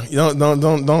saying, bro, you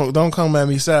don't come at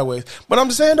me sideways. But I'm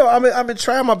just saying though, I've been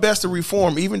trying my best to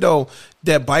reform, even though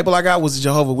that Bible I got was the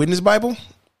Jehovah Witness Bible,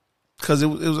 because I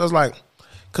was like,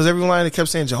 because everyone kept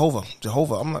saying Jehovah.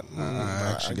 I'm like,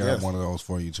 I actually got one of those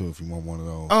for you too, if you want one of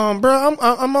those. Bro,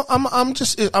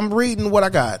 I'm reading what I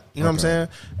got. You know what I'm saying,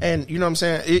 and you know what I'm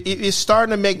saying. It's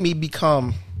starting to make me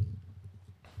become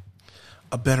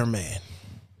a better man.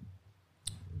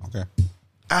 Okay.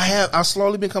 I've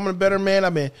slowly becoming a better man.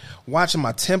 I've been watching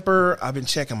my temper. I've been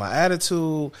checking my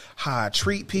attitude, how I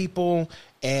treat people.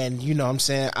 And you know what I'm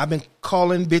saying? I've been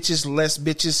calling bitches less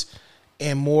bitches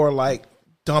and more like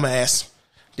dumbass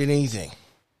than anything.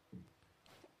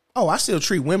 Oh, I still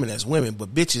treat women as women,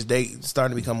 but bitches, they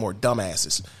starting to become more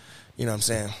dumbasses. You know what I'm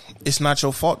saying? It's not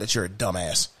your fault that you're a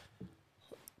dumbass.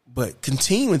 But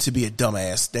continuing to be a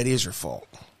dumbass, that is your fault.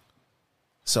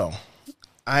 So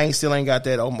I still ain't got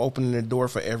that I'm opening the door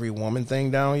for every woman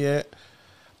thing down yet.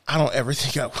 I don't ever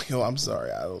think I will. I'm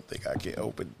sorry. I don't think I can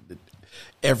open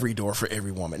every door for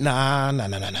every woman. Nah.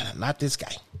 Not this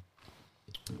guy.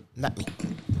 Not me.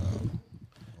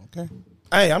 Okay.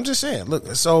 Hey, I'm just saying.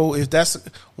 Look, so if that's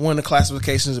one of the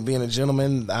classifications of being a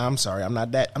gentleman, I'm sorry. I'm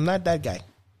not that guy.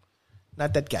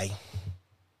 Not that guy.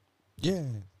 Yeah.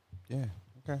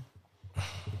 Okay.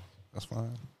 That's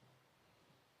fine.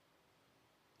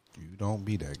 You don't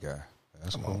be that guy.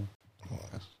 That's cool.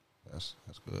 That's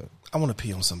good. I want to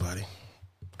pee on somebody.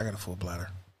 I got a full bladder.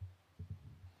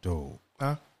 Dude.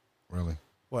 Huh? Really?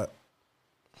 What?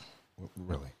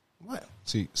 Really? What?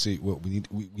 See. What we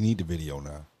need the video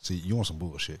now. See, you want some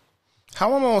bullshit?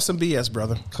 How am I on some BS,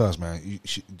 brother? Cause man,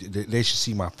 they should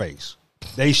see my face.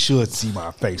 They should see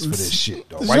my face for this shit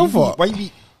though. It's your fault. Why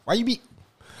you be?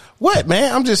 What,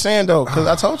 man? I'm just saying though, because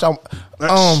I told you,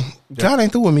 God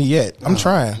ain't through with me yet. I'm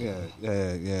trying.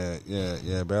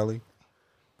 Yeah. Belly.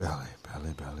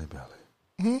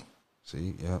 Mm-hmm.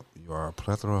 See, yep, you are a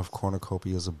plethora of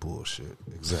cornucopias of bullshit.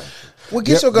 Exactly. Well,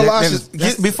 get your galoshes.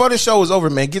 Before the show is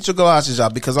over, man, get your galoshes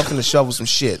out because I'm finna shovel some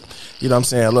shit. You know what I'm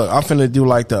saying? Look, I'm finna do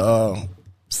like the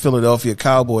Philadelphia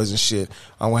Cowboys and shit.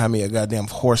 I'm gonna have me a goddamn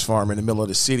horse farm in the middle of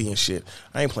the city and shit.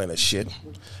 I ain't playing that shit.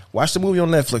 Watch the movie on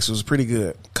Netflix. It was pretty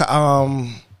good. What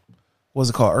was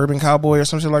it called? Urban Cowboy or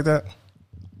some shit like that?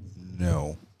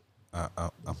 No.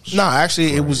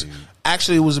 Actually, it was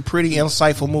a pretty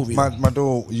insightful movie. My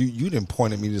dude, you didn't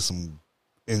point at me to some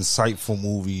insightful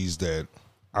movies that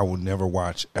I will never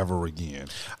watch ever again.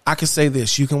 I can say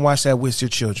this: you can watch that with your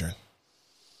children.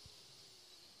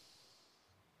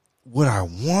 Would I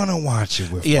want to watch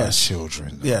it with my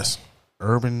children? Though? Yes.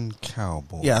 Urban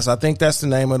Cowboy. Yes, I think that's the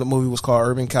name of the movie. Was called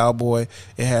Urban Cowboy.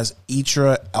 It has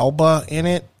Idris Elba in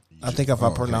it. I think if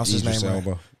I pronounce his name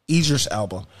right. Idris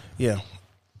Elba. Yeah.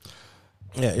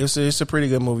 Yeah, it's a pretty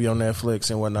good movie on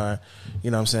Netflix and whatnot.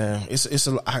 You know what I'm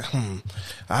saying?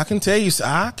 I can tell you,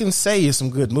 I can say it's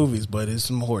some good movies, but it's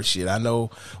some horse shit. I know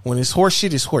when it's horse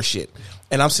shit, it's horse shit.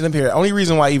 And I'm sitting up here. The only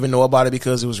reason why I even know about it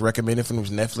because it was recommended from this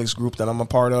Netflix group that I'm a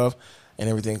part of and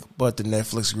everything. But the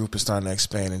Netflix group is starting to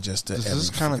expand and just does this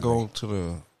kind of go to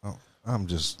the? Oh, I'm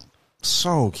just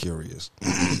so curious.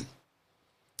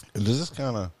 Does this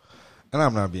kind of? And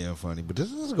I'm not being funny, but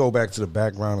does this go back to the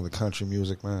background of the country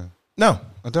music, man? No,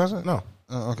 it doesn't. No,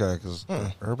 okay, because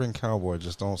Urban Cowboy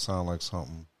just don't sound like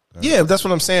something. Yeah, that's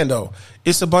what I'm saying though.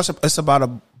 It's about a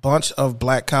bunch of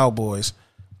black cowboys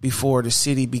before the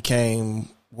city became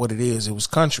what it is. It was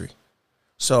country,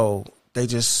 so they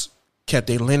just kept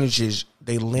their lineages.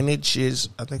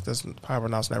 I think that's how I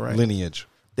pronounce that right. Lineage.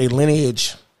 They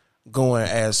lineage going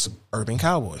as urban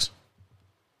cowboys.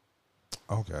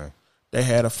 Okay. They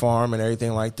had a farm and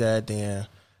everything like that. Then,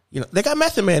 they got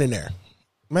Method Man in there.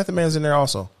 Method Man's in there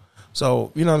also.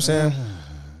 So, you know what I'm saying?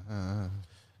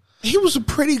 He was a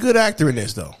pretty good actor in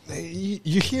this, though.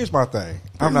 Here's my thing.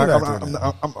 I'm not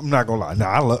gonna lie. Now,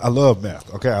 I love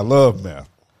meth. Okay, I love meth.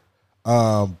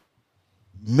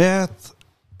 Meth.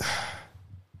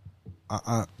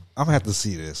 I'm gonna have to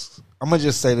see this. I'm gonna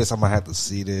just say this. I'm gonna have to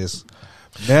see this.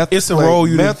 Meth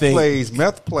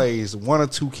plays one or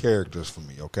two characters for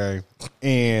me. Okay,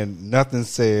 and nothing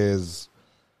says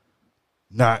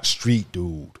not street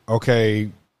dude.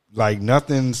 Okay. Like,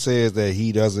 nothing says that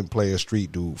he doesn't play a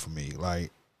street dude for me.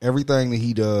 Like, everything that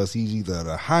he does, he's either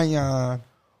the high-on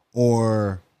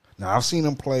or... Now, I've seen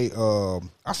him play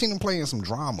in some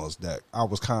dramas that I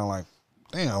was kind of like,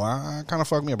 damn, I kind of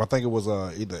fucked me up. I think it was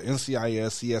either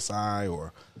NCIS, CSI,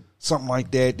 or something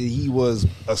like that he was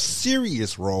a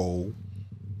serious role,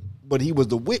 but he was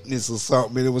the witness or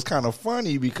something, and it was kind of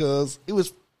funny because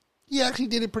he actually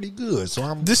did it pretty good.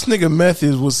 So this nigga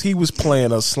Method was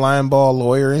playing a slimeball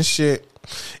lawyer and shit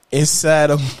inside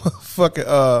a fucking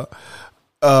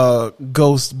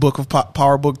Ghost Book of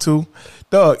Power Book 2.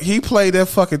 Dog, he played that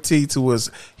fucking T to us.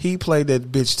 He played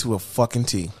that bitch to a fucking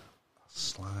T.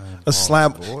 A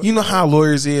slime. You know how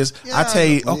lawyers is. Yeah, I tell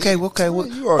you. Okay.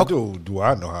 Do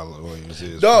I know how lawyers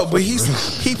is? No, but he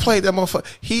played that motherfucker.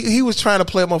 He was trying to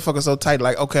play a motherfucker so tight.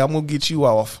 Like, okay, I'm gonna get you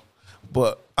off,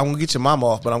 but I'm going to get your mama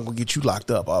off, but I'm going to get you locked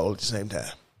up all at the same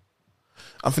time.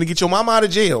 I'm finna get your mama out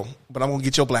of jail, but I'm going to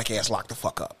get your black ass locked the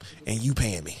fuck up. And you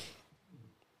paying me.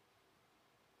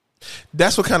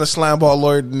 That's what kind of slimeball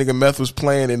lawyer the nigga Meth was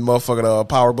playing in motherfucking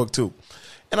Power Book 2.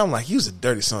 And I'm like, you's a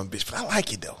dirty son of a bitch, but I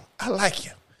like it though. I like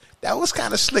you. That was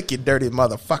kind of slick, you dirty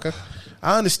motherfucker.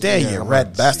 I understand you,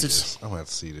 rat bastards. I'm going to have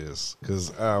to see this.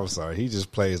 Because, I'm sorry, he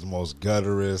just plays the most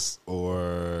gutterous,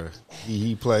 or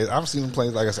he plays, I've seen him play,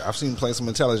 like I said, I've seen him play some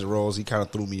intelligent roles. He kind of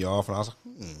threw me off, and I was like,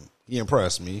 he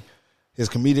impressed me. His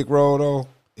comedic role, though,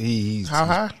 he's... How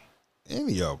high?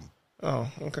 Any of them.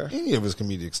 Oh, okay. Any of his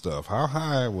comedic stuff. How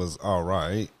High was all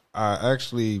right. I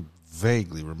actually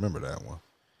vaguely remember that one.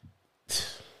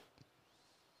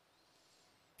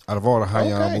 Out of all the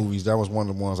high-end movies, that was one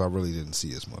of the ones I really didn't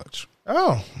see as much.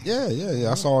 Oh. Yeah.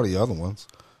 I saw all the other ones.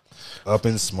 Up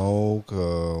in Smoke.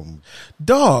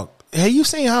 Dog, have you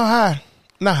seen How High?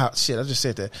 Not how shit. I just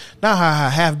said that. Not how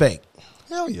half baked.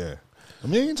 Hell yeah,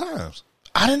 1,000,000 times.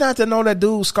 I did not know that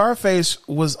dude Scarface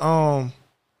was the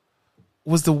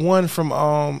one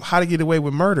from How to Get Away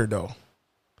with Murder though.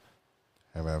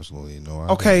 I have absolutely no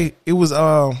idea. Okay, it was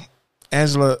Viola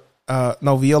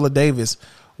Davis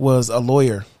was a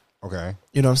lawyer. Okay.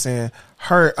 You know what I'm saying?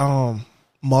 Her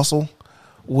muscle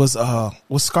was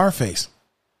Scarface.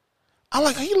 I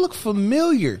like, he looked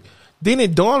familiar. Then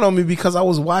it dawned on me because I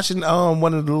was watching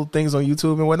one of the little things on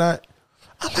YouTube and whatnot.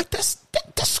 I'm like, that's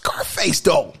Scarface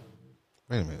though.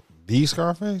 Wait a minute. The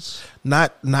Scarface?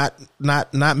 Not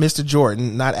Mr.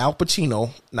 Jordan, not Al Pacino,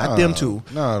 not them two.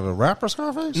 No, the rapper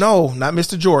Scarface? No, not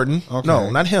Mr. Jordan. Okay. No,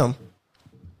 not him.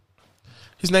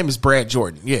 His name is Brad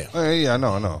Jordan. Yeah. Yeah, I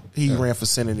know. He ran for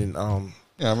Senate in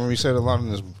Yeah, I remember he said a lot in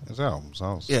his albums.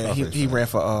 yeah, he ran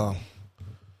for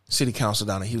city council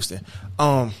down in Houston.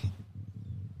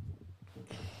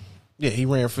 Yeah, he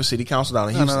ran for city council down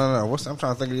in Houston. No. I'm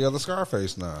trying to think of the other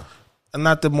Scarface now.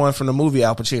 Not the one from the movie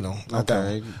Al Pacino. Not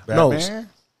Okay. that one. Batman?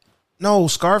 No,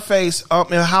 Scarface.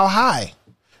 And How High?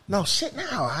 No, shit.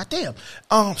 Now, damn.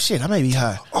 Shit. I may be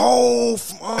high. Oh,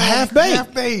 Half Baked.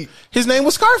 Half Baked. His name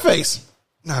was Scarface.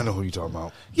 Now I know who you're talking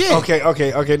about. Yeah. Okay.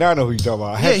 Now I know who you're talking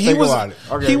about. I had to he think was. about it.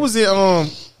 Okay. He was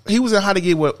in How to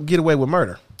Get Away with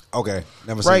Murder. Okay.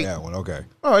 Never Right. seen that one. Okay.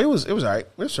 Oh, it was all right.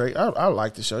 It was straight. I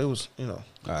liked the show. It was, All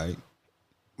right.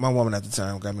 my woman at the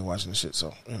time got me watching the shit,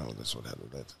 so that's what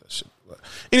happened. That shit. But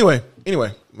anyway,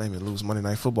 made me lose Monday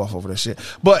Night Football over that shit.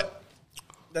 But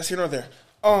that's here nor there.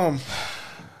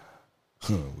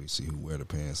 We see who wear the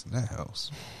pants in that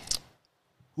house.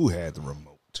 Who had the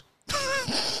remote?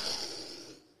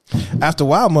 After a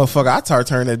while, motherfucker, I started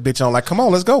turning that bitch on. Like, come on,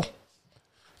 let's go.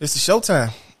 It's the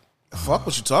showtime. Fuck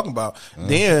what you talking about.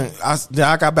 Then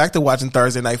I got back to watching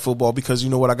Thursday Night Football because you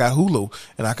know what, I got Hulu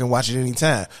and I can watch it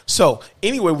anytime. So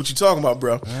anyway, what you talking about,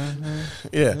 bro?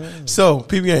 Yeah. So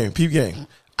peep game.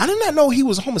 I did not know he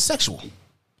was homosexual.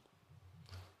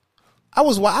 I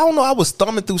don't know. I was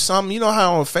thumbing through something. You know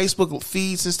how on Facebook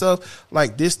feeds and stuff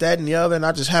like this, that, and the other, and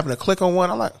I just happened to click on one.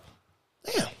 I'm like,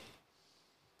 damn.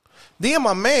 Then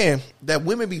my man that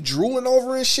women be drooling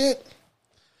over and shit.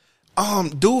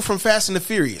 Dude from Fast and the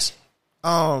Furious.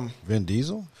 Vin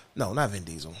Diesel? No, not Vin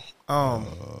Diesel.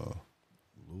 Ludacris,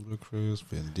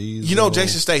 Vin Diesel. You know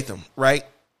Jason Statham, right?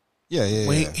 Yeah.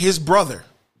 His brother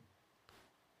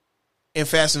in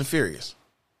Fast and the Furious.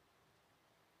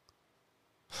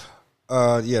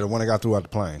 Yeah, the one that got through out the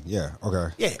plane. Yeah,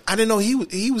 okay. Yeah, I didn't know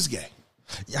he was gay.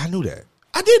 Yeah, I knew that.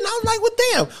 I didn't. I was like, well,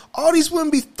 damn. All these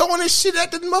women be throwing this shit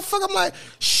at the motherfucker. I'm like,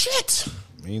 shit.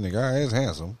 I mean, the guy is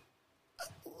handsome.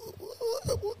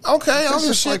 Okay, I'm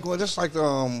Just like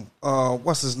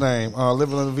what's his name?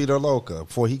 Living La Vida Loca.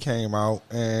 Before he came out,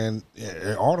 and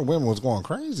all the women was going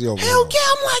crazy over hell him. yeah.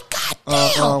 I'm like, god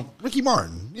damn. Ricky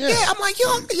Martin. Yeah. I'm like,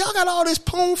 y'all got all this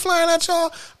poon flying at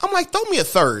y'all. I'm like, throw me a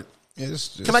third. Yeah,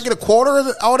 Can I get a quarter of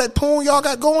all that poon y'all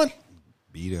got going?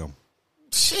 beat him?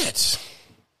 Shit.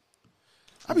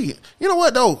 You know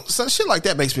what though? Some shit like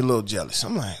that makes me a little jealous.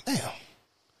 I'm like, damn.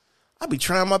 I be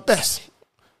trying my best.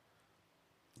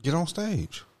 Get on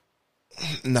stage.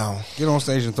 No. Get on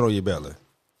stage and throw your belly.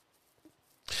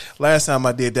 Last time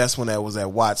I did, that's when I was at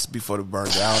Watts before they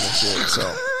burned down and shit.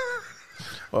 So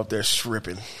up there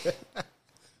stripping.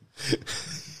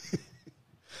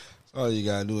 All you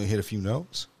gotta do is hit a few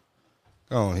notes.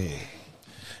 Go on ahead.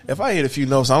 If I hit a few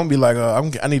notes, I'm gonna be like,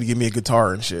 I need to give me a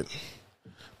guitar and shit.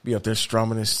 Be up there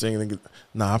strumming and singing.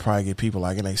 I'll probably get people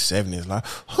like in their 70s. Like,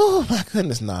 oh my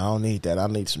goodness, I don't need that. I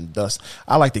need some dust.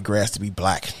 I like the grass to be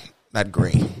black, not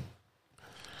gray.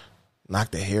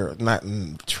 Knock the hair, not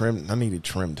trimmed. I need it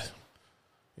trimmed.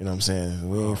 You know what I'm saying?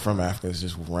 We ain't from Africa. It's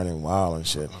just running wild and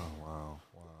shit. Wow.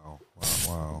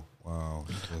 I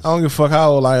don't give a fuck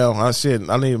how old I am.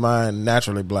 I need mine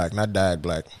naturally black, not dyed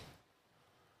black.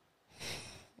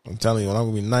 I'm telling you, when I'm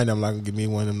gonna be 90, I'm not gonna give me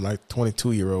one of them like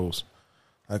 22-year-olds.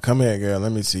 Like, come here, girl.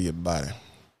 Let me see your body.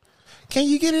 Can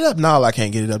you get it up? No, I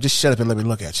can't get it up. Just shut up and let me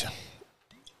look at you.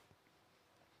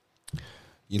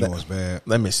 You know it's bad.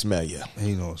 Let me smell you.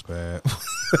 He know it's bad.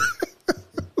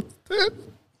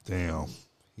 Damn.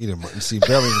 He didn't see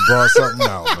Belly brought something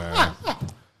out, man.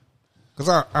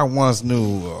 Because I once knew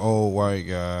an old white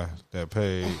guy that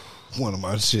paid one of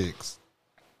my chicks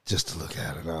just to look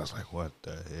at it. I was like, what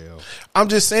the hell? I'm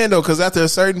just saying, though, because after a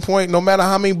certain point, no matter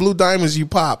how many blue diamonds you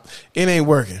pop, it ain't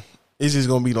working. It's just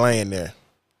going to be laying there.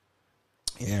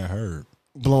 Yeah, I heard.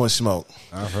 Blowing smoke.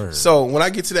 I've heard. So when I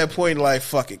get to that point, like,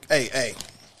 fuck it. Hey.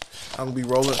 I'm going to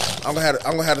be rolling. I'm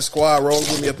gonna have the squad rolling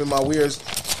with me up in my wheels.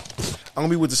 I'm going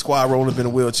to be with the squad rolling up in a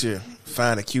wheelchair.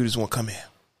 Find the cutest one. Come here.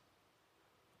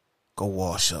 Go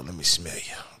wash up. Let me smell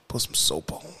you. Put some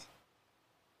soap on.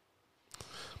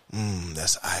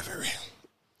 That's ivory.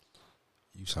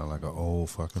 You sound like an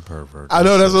old fucking pervert. I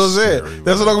know, that's what I'm saying. Scary,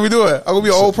 That's what I'm gonna be doing. I'm gonna be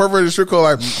an old pervert in the strip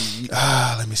club, like,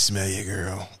 let me smell you,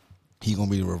 girl. He gonna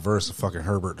be the reverse of fucking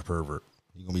Herbert the pervert.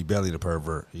 He gonna be Belly the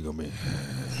pervert. He gonna be.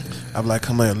 I'm like,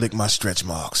 come here, lick my stretch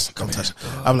marks. Don't touch.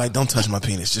 I'm like, don't touch my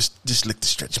penis. Just lick the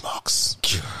stretch marks.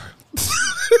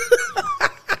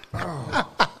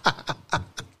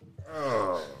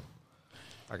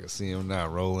 I can see him now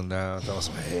rolling down. Throwing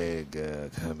some hey girl,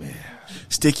 come here.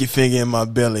 Stick your finger in my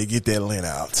belly. Get that lint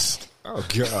out. Oh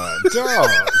God, dog.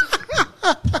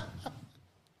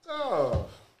 Dog.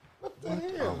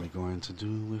 What are we going to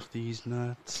do with these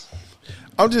nuts?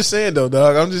 I'm just saying though,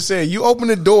 dog. I'm just saying. You open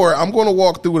the door, I'm going to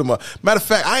walk through it. Matter of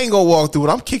fact, I ain't gonna walk through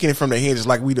it. I'm kicking it from the hinges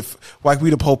like we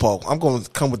the popo. I'm going to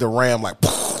come with the ram like.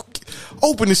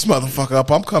 Open this motherfucker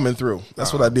up. I'm coming through.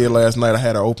 That's what I did last night. I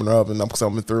had her open her up and I'm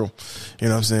coming through. You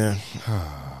know what I'm saying?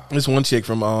 This one chick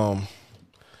from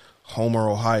Homer,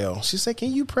 Ohio. She said,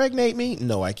 can you pregnate me?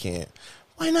 No, I can't.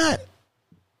 Why not?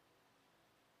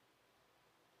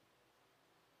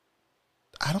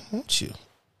 I don't want you.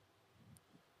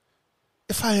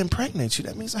 If I impregnate you,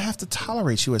 that means I have to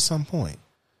tolerate you at some point.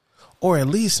 Or at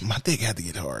least my dick had to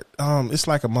get hard. It's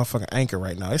like a motherfucking anchor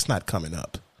right now. It's not coming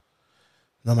up.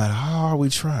 No matter how hard we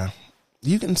try.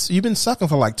 You've been sucking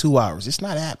for like 2 hours. It's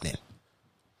not happening.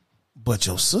 But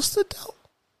your sister though.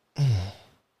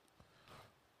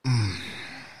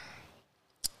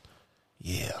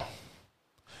 Yeah.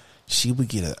 She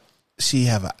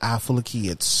have an eye full of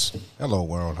kids. Hello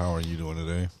world, how are you doing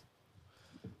today?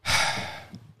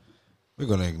 We're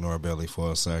gonna ignore Belly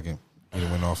for a second. He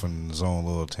went off in his own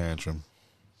little tantrum.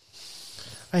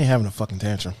 I ain't having a fucking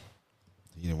tantrum.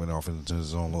 He went off into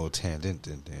his own little tangent.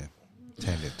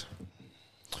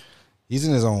 He's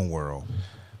in his own world.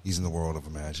 He's in the world of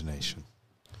imagination.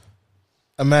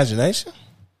 Imagination?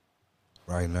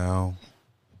 Right now,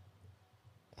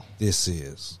 this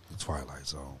is the Twilight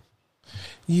Zone.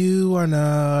 You are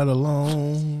not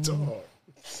alone.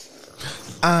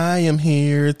 I am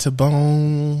here to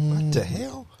bone. What the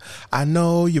hell? I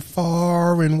know you're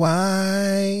far and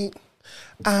wide.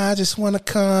 I just want to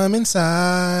come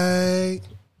inside.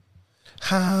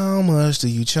 How much do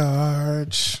you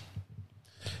charge?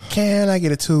 Can I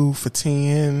get a 2 for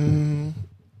 $10?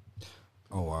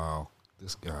 Oh wow,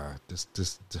 this guy, this.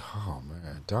 Oh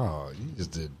man, dog, you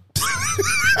just did.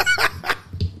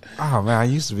 Oh man, I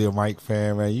used to be a Mike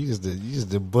fan, man. You just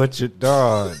did butchered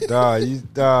dog.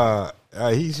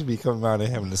 He should be coming out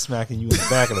and having to smacking you in the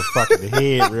back of the fucking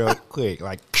head real quick,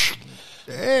 like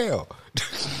hell.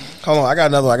 Hold on, I got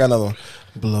another one.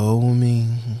 Blow me.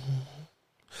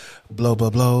 Blow, blow,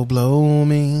 blow, blow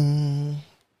me.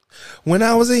 When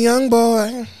I was a young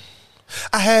boy,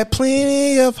 I had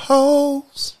plenty of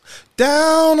hoes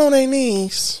down on their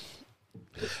knees,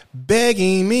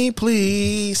 begging me,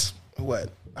 please.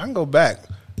 What? I can go back.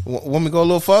 Want me to go a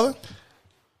little further?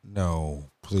 No,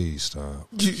 please stop.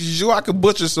 You I could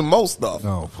butcher some more stuff.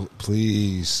 No,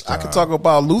 please stop. I could talk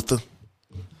about Luther.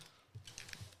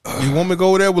 You want me to go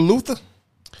over there with Luther?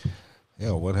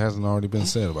 Yeah, what hasn't already been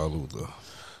said about Luther?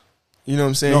 You know what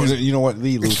I'm saying? No, you know what?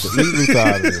 Leave Luther. Leave Luther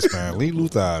out of this, man. Leave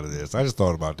Luther out of this. I just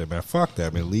thought about that, man. Fuck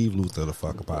that, man. Leave Luther the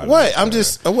fuck about it. What? I was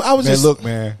just. Look,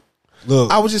 man.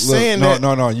 Look. I was just saying no, that.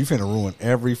 No. You finna ruin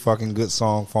every fucking good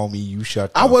song for me. You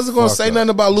shut. I wasn't gonna say up. nothing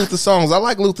about Luther songs. I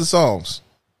like Luther songs.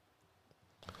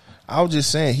 I was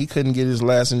just saying he couldn't get his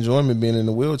last enjoyment being in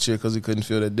the wheelchair because he couldn't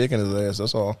feel that dick in his ass.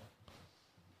 That's all.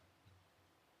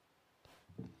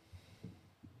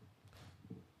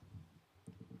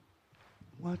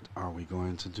 What are we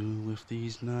going to do with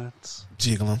these nuts?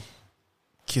 Jiggle them.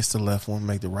 Kiss the left one,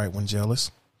 make the right one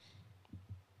jealous.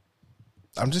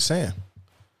 I'm just saying.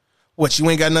 What, you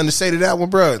ain't got nothing to say to that one,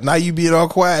 bro? Now you being all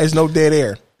quiet, there's no dead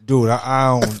air. Dude,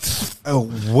 I don't.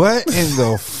 What in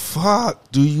the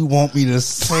fuck do you want me to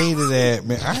say to that,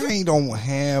 man? I ain't don't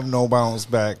have no bounce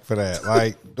back for that.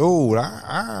 Like, dude,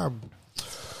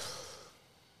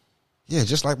 yeah,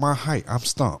 just like my height, I'm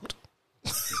stumped.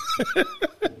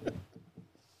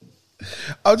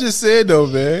 I'm just saying though,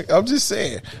 man. I'm just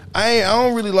saying. I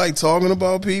don't really like talking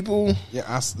about people.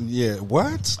 Yeah,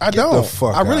 what? I Get don't. the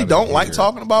fuck I really outta don't here. like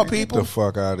talking about people. Get the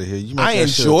fuck out of here. You make I that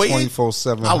shit enjoy a it.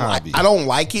 24/7 hobby. I don't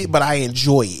like it, but I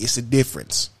enjoy it. It's a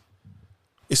difference.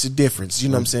 It's a difference. You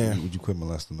know what I'm saying? Would you quit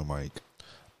molesting the mic?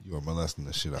 You are molesting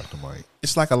the shit out the mic.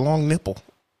 It's like a long nipple.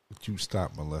 Would you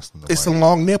stop molesting the It's mic? a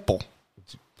long nipple.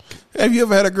 Have you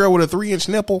ever had a girl with a 3-inch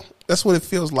nipple? That's what it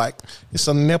feels like. It's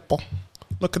a nipple.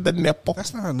 Look at the nipple.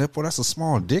 That's not a nipple. That's a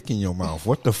small dick in your mouth.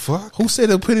 What the fuck? Who said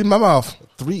to put it in my mouth?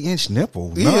 3-inch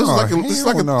nipple. Yeah, No, it's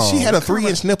like no. she had a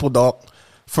 3-inch nipple, dog.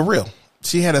 For real.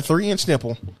 She had a 3-inch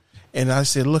nipple. And I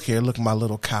said, look here, look at my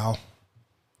little cow.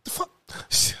 The fuck?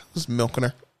 She was milking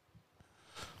her.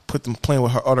 Put them playing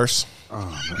with her udders. Oh,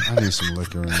 man, I need some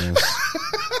liquor in this.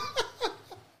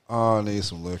 Oh, I need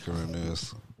some liquor in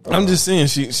this. I'm just saying,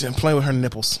 she playing with her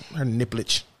nipples, her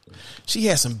nipplage. She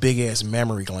had some big ass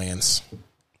mammary glands.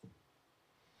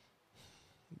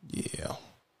 Yeah.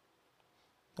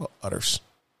 Well, udders.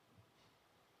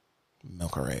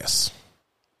 Milk her ass.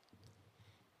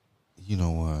 You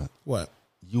know what? What?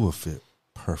 You would fit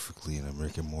perfectly in a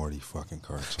Rick and Morty fucking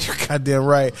cartoon. You're goddamn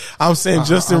right. I'm saying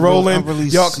Justin I Roiland. really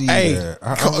Y'all, see hey, that.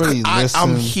 I really I'm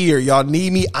listen. here. Y'all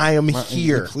need me. I am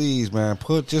here. Please, man,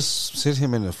 just sit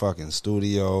him in the fucking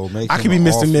studio. I could be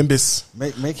Mr. Nimbus.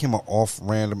 Make him an off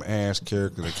random ass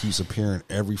character that keeps appearing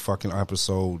every fucking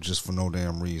episode just for no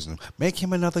damn reason. Make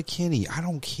him another Kenny. I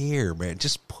don't care, man.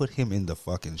 Just put him in the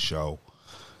fucking show,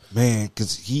 man.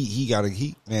 Because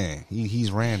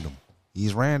he's random.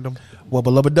 He's random. Wubba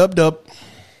lubba dub dub.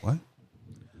 What?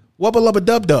 Wubba lubba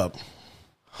dub dub.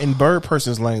 In bird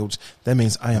person's language, that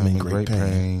means I am in great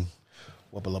pain.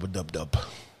 Wubba lubba dub dub.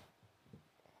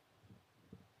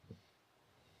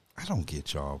 I don't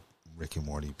get y'all Rick and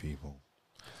Morty people.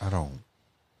 I don't.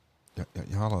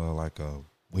 Y'all are like a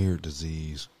weird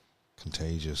disease,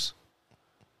 contagious.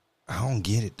 I don't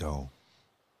get it though.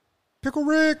 Pickle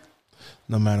Rick.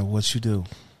 No matter what you do,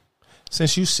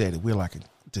 since you said it, we're like a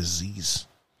disease.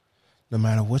 No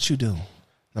matter what you do,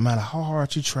 no matter how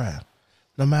hard you try,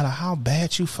 no matter how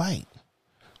bad you fight,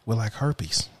 we're like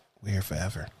herpes. We're here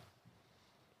forever.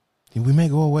 We may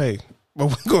go away, but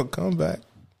we're going to come back.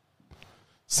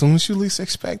 Soon as you least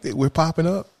expect it, we're popping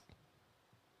up.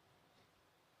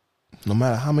 No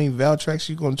matter how many Valtrex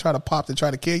you're going to try to pop to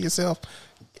try to kill yourself,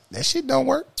 that shit don't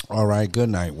work. All right, good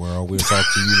night, world. We'll talk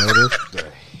to you later. The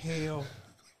hell?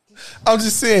 I'm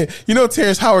just saying, you know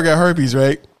Terrence Howard got herpes,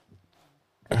 right?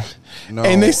 No,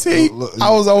 And they say look,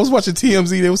 I was watching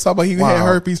TMZ. They was talking about he had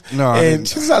herpes. No, and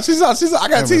she's out. I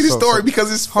gotta tell you this story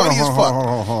because it's funny as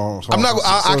fuck. I'm not.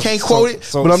 I can't quote it,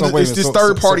 but it's just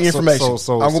third party information.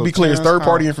 I'm gonna be clear. It's third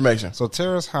party information. So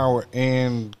Terrence Howard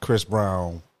and Chris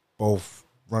Brown both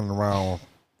running around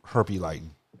herpes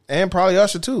lighting. And probably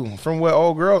Usher too. From what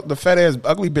old girl, the fat ass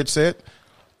ugly bitch said.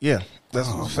 Yeah, that's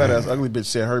what the fat ass ugly bitch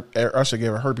said. Usher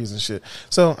gave her herpes and shit.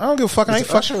 So I don't give a fuck. I ain't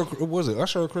fucking. Usher, was it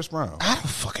Usher or Chris Brown? I don't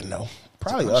fucking know.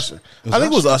 Probably Usher. I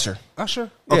think it was Usher. Usher?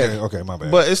 Yeah. Okay, my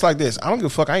bad. But it's like this. I don't give a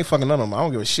fuck. I ain't fucking none of them. I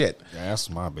don't give a shit. Yeah, that's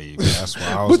my baby. That's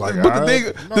why I was But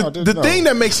like, the thing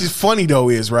that makes it funny though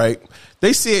is, right,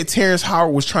 they said Terrence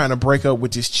Howard was trying to break up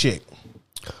with this chick.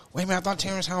 Wait a minute, I thought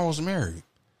Terrence Howard was married.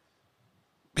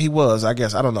 He was, I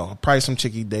guess. I don't know. Probably some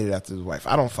chick he dated after his wife.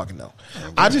 I don't fucking know.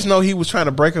 I just know he was trying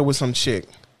to break up with some chick.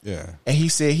 Yeah. And he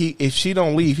said if she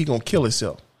don't leave, he gonna kill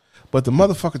himself. But the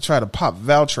motherfucker tried to pop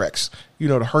Valtrex, you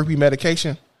know, the herpes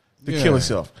medication, to kill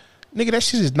himself. Nigga, that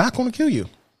shit is not gonna kill you.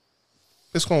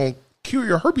 It's gonna cure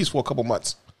your herpes for a couple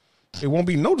months. It won't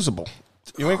be noticeable.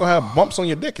 You ain't gonna have bumps on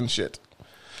your dick and shit.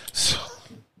 So,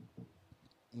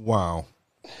 Wow.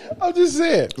 I'm just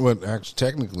saying. Well, actually,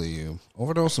 technically,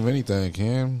 overdose of anything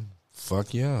can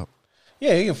fuck you up.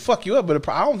 Yeah, it can fuck you up, but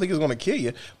I don't think it's gonna kill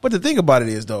you. But the thing about it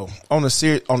is, though, on a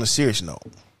serious note,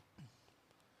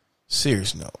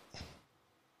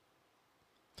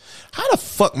 how the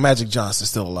fuck Magic Johnson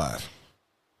still alive?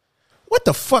 What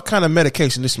the fuck kind of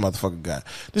medication this motherfucker got?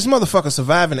 This motherfucker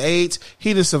surviving AIDS.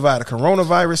 He just survived a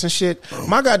coronavirus and shit.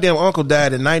 My goddamn uncle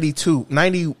died in 92,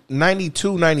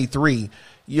 93.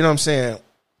 You know what I'm saying?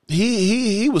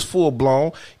 He was full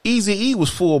blown. Eazy-E was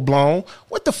full blown.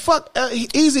 What the fuck?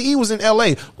 Eazy-E was in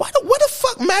L.A. Where the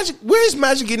fuck Magic? Where is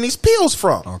Magic getting these pills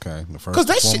from? Okay, because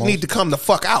that shit need to come the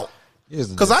fuck out.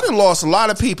 Because I done lost a lot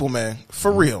of people, man,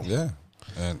 for real. Yeah.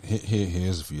 And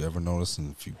here's, if you ever notice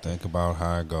and if you think about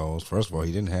how it goes, first of all,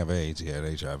 he didn't have AIDS. He had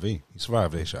HIV. He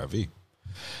survived HIV.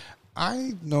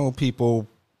 I know people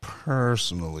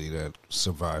personally that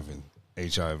surviving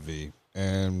HIV.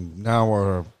 And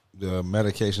now the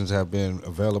medications have been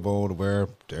available to where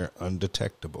they're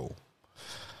undetectable.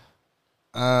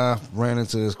 I ran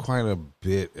into this quite a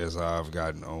bit as I've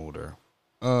gotten older.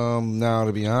 Now,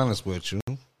 to be honest with you,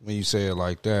 when you say it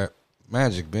like that,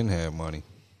 Magic Ben had money.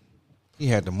 He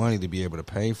had the money to be able to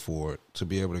pay for it, to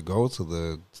be able to go to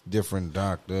the different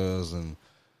doctors, and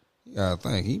you gotta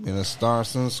think he been a star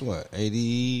since what,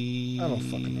 80? I don't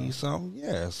fucking know. Something,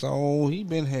 yeah. So he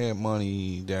been had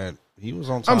money that he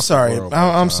was on top. I'm sorry. Of the world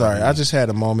I'm sorry. I just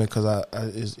had a moment because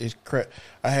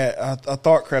I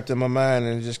thought crept in my mind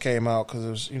and it just came out because it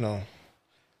was, you know,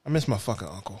 I miss my fucking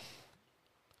uncle.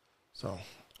 So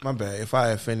My bad. If I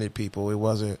offended people, it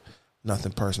wasn't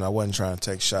nothing personal. I wasn't trying to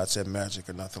take shots at Magic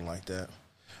or nothing like that.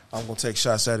 I'm going to take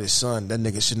shots at his son. That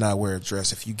nigga should not wear a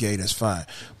dress. If you gay, that's fine.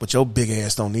 But your big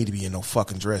ass don't need to be in no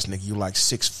fucking dress, nigga. You like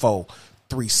 6'4",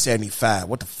 375.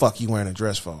 What the fuck you wearing a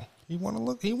dress for? He want to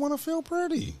look. He want to feel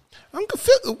pretty. I'm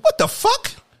confused. What the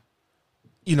fuck?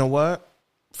 You know what?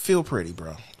 Feel pretty,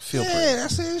 bro. Feel pretty. Yeah,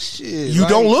 that's his shit. You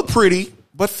don't look pretty,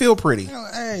 but feel pretty.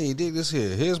 Hey, dig this here.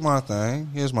 Here's my thing.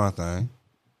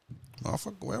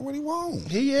 Motherfucker, wear what he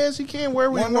want. He can't wear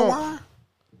what he Wonder want. why?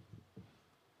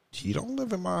 He don't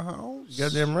live in my house.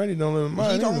 Goddamn right, he don't live in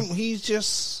mine. He either. He's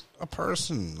just a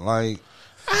person. Like,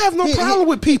 I have no problem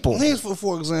with people. Here's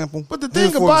for example. But the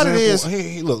thing about it is,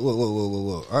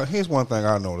 look. Here's one thing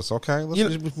I noticed. Okay, let's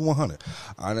just be 100.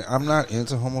 I'm not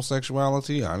into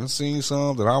homosexuality. I done seen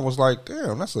some that I was like,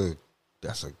 damn, that's a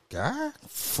guy.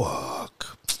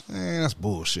 Fuck, man, that's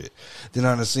bullshit. Then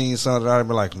I done seen some that I'd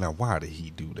be like, now why did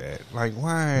he do that? Like,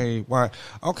 why?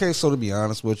 Okay, so to be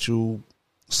honest with you,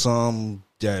 some.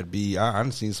 I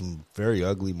done seen some very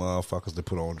ugly motherfuckers that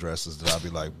put on dresses that I'd be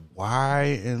like,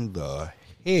 why in the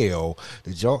hell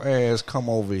did your ass come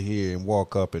over here and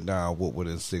walk up and down Woodward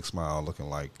and 6 Mile looking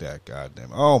like that?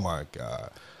 Goddamn! Oh my god,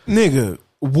 nigga,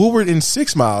 Woodward and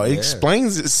 6 Mile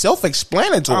explains it's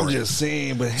self-explanatory. I'm just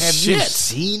saying, but have you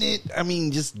seen it? I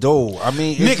mean, just though. I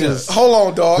mean, nigga, hold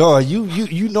on, dog. Dog,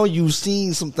 you know you've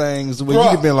seen some things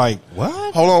where you've been like,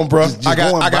 what? Hold on, bro. Just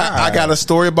I got a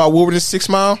story about Woodward and 6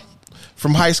 Mile.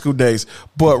 From high school days,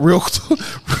 but real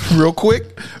quick,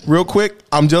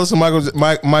 I'm jealous of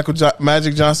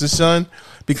Magic Johnson's son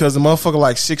because the motherfucker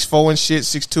like 6'4" and shit,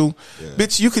 6'2". Yeah.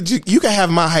 Bitch, you could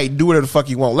have my height, do whatever the fuck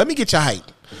you want. Let me get your height.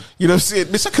 You know what I'm saying?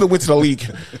 Bitch, I could have went to the league.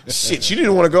 Shit, you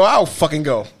didn't want to go, I'll fucking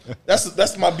go.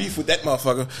 That's my beef with that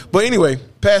motherfucker. But anyway,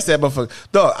 past that motherfucker.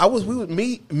 Dog,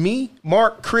 me,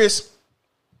 Mark, Chris.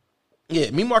 Yeah,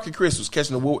 me, Mark, and Chris was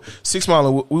catching the 6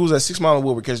 Mile. We was at 6 Mile and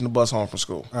Woodward catching the bus home from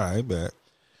school. All right, bet.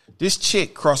 This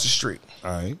chick crossed the street.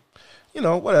 All right. You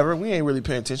know, whatever. We ain't really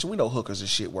paying attention. We know hookers and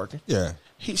shit working. Yeah.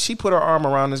 She put her arm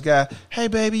around this guy. Hey,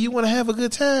 baby, you want to have a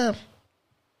good time?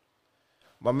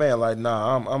 My man like,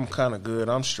 nah, I'm kind of good.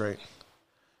 I'm straight.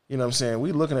 You know what I'm saying?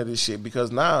 We looking at this shit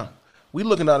because now we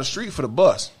looking down the street for the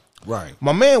bus. Right.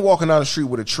 My man walking down the street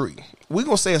with a tree. We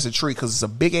gonna say it's a tree because it's a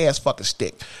big ass fucking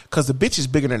stick. Because the bitch is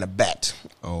bigger than a bat.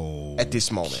 Oh. At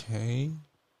this moment. Okay.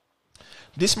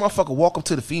 This motherfucker walk up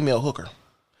to the female hooker,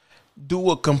 do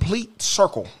a complete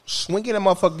circle, swinging that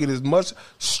motherfucker, get as much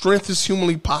strength as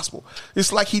humanly possible.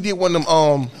 It's like he did one of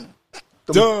them.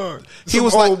 Dog. He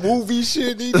was like movie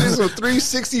shit. He did some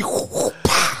 360.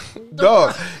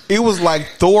 Dog. It was like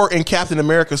Thor and Captain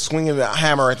America swinging the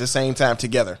hammer at the same time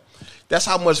together. That's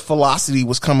how much velocity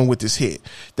was coming with this hit.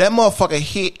 That motherfucker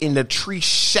hit and the tree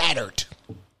shattered.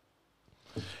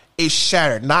 It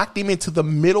shattered. Knocked him into the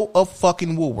middle of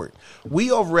fucking Woodward. We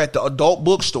over at the adult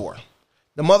bookstore.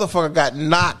 The motherfucker got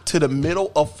knocked to the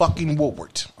middle of fucking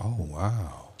Woodward. Oh,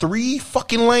 wow. 3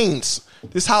 fucking lanes.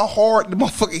 This how hard the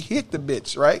motherfucker hit the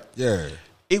bitch, right? Yeah.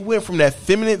 It went from that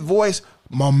feminine voice,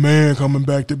 my man coming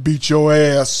back to beat your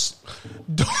ass.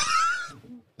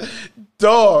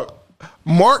 Dog.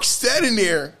 Mark standing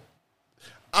there.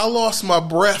 I lost my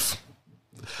breath.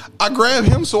 I grabbed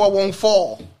him so I won't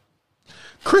fall.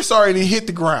 Chris already hit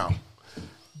the ground.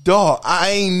 Dog, I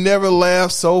ain't never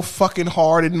laughed so fucking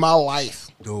hard in my life.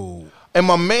 Dude. And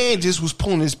my man just was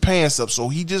pulling his pants up, so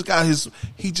he just got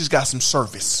some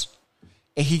service.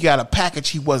 And he got a package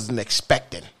he wasn't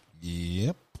expecting.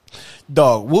 Yep.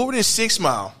 Dog, Woodward and 6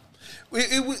 Mile.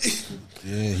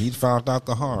 Yeah, he found out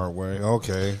the hard way.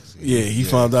 Okay. Yeah, he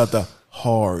found out the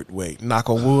hard way. Knock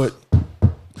on wood.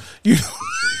 You know.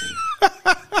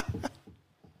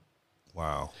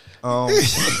 Wow.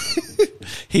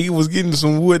 He was getting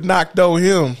some wood knocked on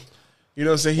him. You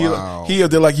know what I'm saying? Wow. He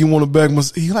up there like, you want a back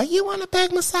massage? He like, you want a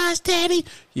back massage, daddy?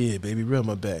 Yeah, baby, rub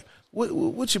my back.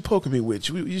 What you poking me with?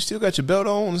 You still got your belt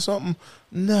on or something?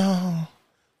 No.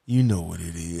 You know what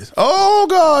it is. Oh,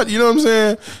 God. You know what I'm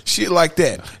saying? Shit like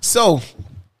that. So,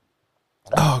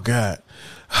 oh, God.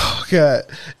 Oh, God.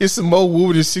 It's some more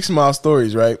Woodward and 6 Mile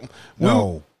stories, right?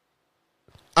 No.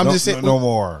 I'm just saying. No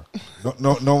more.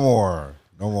 No more.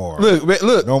 No more.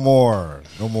 Look. No more.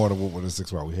 No more than Woodward and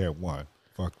 6 Mile. We had one.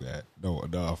 Fuck that. No,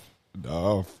 enough.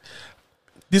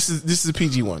 This is a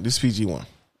PG one. This is PG one.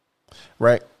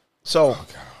 Right? So,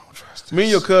 me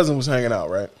and your cousin was hanging out,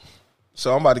 right?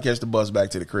 So, I'm about to catch the bus back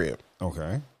to the crib.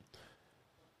 Okay.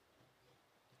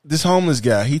 This homeless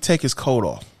guy, he take his coat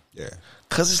off. Yeah.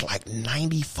 Because it's like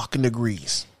 90 fucking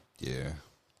degrees. Yeah.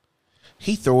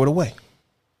 He throw it away.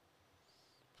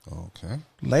 Okay.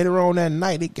 Later on that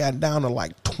night, it got down to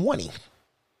like 20.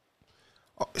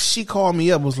 She called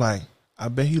me up, was like, I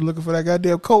bet he looking for that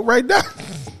goddamn coat right now.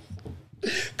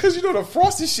 Because, you know, the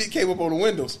frosted shit came up on the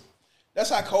windows. That's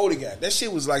how cold it got. That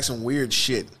shit was like some weird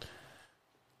shit.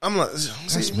 I'm like,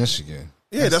 That's Michigan.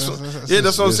 Yeah, that's what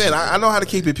I'm saying. I know how to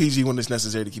keep it PG when it's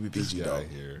necessary to keep it PG, though.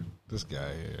 This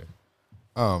guy here.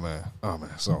 Oh man.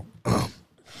 So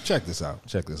check this out.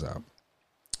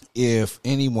 If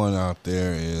anyone out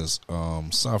there is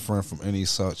suffering from any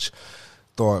such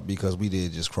thought, because we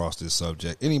did just cross this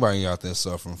subject, anybody out there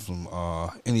suffering from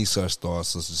any such thoughts,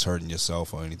 such as hurting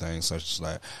yourself or anything such as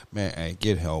that, man, hey,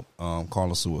 get help. Call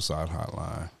the suicide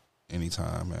hotline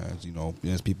anytime, man. You know,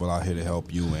 there's people out here to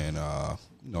help you and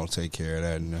you know, take care of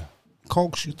that and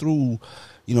coax you through,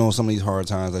 you know, some of these hard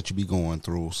times that you be going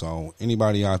through. So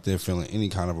anybody out there feeling any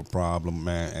kind of a problem,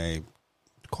 man, hey,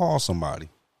 call somebody.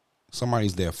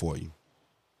 Somebody's there for you.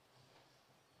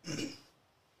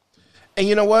 And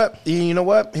you know what?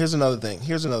 Here's another thing.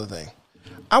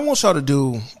 I want y'all to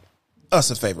do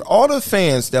us a favor. All the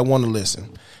fans that want to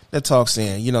listen, that talks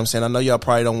in, you know what I'm saying? I know y'all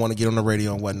probably don't want to get on the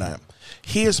radio and whatnot.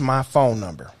 Here's my phone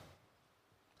number.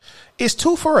 It's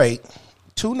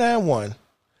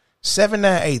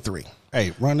 248-291-7983.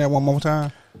 Hey, run that one more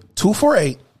time.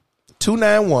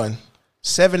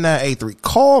 248-291-7983.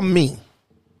 Call me.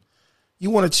 You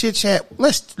want to chit chat?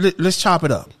 Let's chop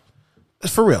it up.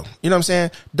 For real. You know what I'm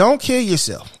saying? Don't kill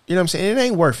yourself. You know what I'm saying? It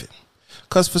ain't worth it.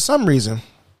 Because for some reason,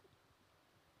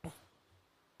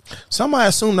 somebody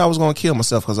assumed I was going to kill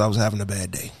myself because I was having a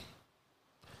bad day.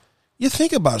 You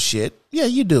think about shit. Yeah,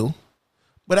 you do.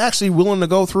 But actually willing to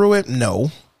go through it?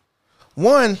 No.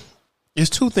 One,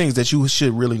 there's two things that you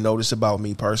should really notice about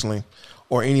me personally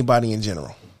or anybody in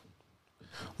general.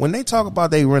 When they talk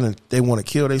about they want to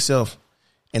kill themselves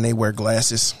and they wear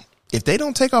glasses, if they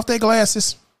don't take off their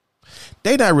glasses,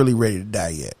 they not really ready to die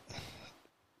yet.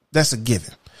 That's a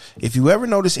given. If you ever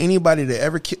notice anybody that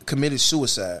ever committed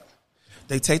suicide,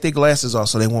 they take their glasses off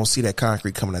so they won't see that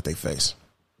concrete coming at their face.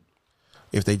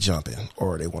 If they jump in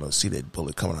or they want to see that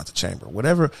bullet coming out the chamber,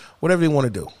 whatever they want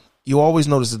to do. You always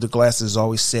notice that the glasses is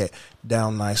always set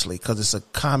down nicely because it's a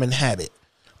common habit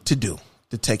to do,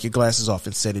 to take your glasses off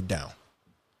and set it down.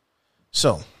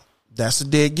 So that's a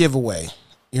dead giveaway.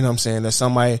 You know what I'm saying? That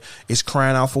somebody is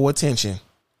crying out for attention.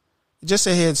 Just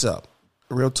a heads up.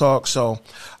 Real talk. So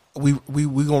we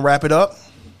gonna wrap it up.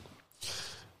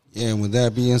 Yeah, and with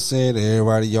that being said,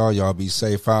 everybody, y'all be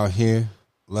safe out here.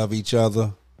 Love each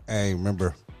other. Hey,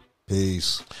 remember,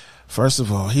 peace. First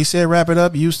of all, he said wrap it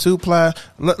up. Use 2-ply.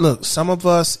 Look, some of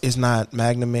us is not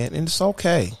Magnum Man, and it's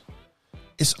okay.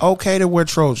 It's okay to wear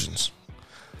Trojans.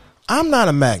 I'm not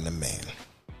a Magnum Man.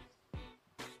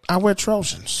 I wear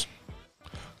Trojans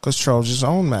because Trojans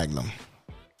own Magnum.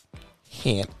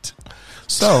 Hint.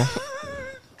 So,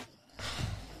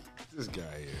 This guy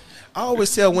here. I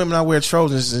always tell women I wear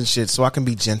Trojans and shit so I can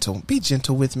be gentle. Be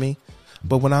gentle with me.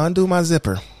 But when I undo my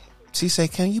zipper, she say,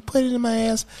 can you put it in my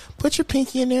ass? Put your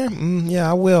pinky in there? Yeah,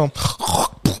 I will.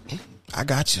 I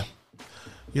got you.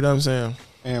 You know what I'm saying?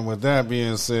 And with that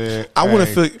being said, I want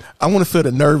to feel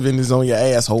the nerve in is on your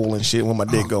asshole and shit when my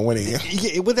dick go in.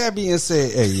 Yeah, with that being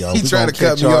said, hey, yo, He trying to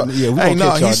cut me off. Yeah, hey,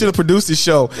 no, he should have produced this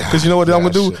show because you know what I'm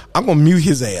gonna do? Shit. I'm gonna mute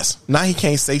his ass. Now he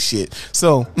can't say shit.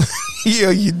 So, yeah,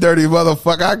 you dirty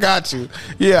motherfucker, I got you.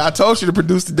 Yeah, I told you to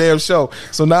produce the damn show.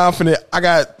 So now I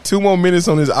got 2 more minutes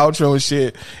on this outro and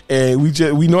shit, and we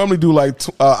normally do like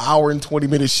hour and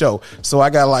 20-minute show. So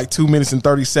I got like 2 minutes and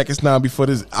 30 seconds now before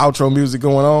this outro music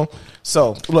going on.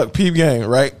 So, look, peep gang,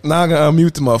 right? Now I'm going to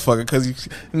unmute the motherfucker because,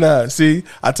 see,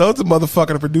 I told the motherfucker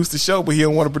to produce the show, but he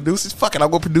don't want to produce it. Fuck it, I'm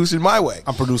going to produce it my way.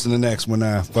 I'm producing the next one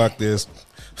now. Fuck this.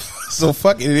 So,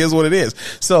 fuck it, it is what it is.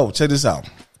 So, check this out.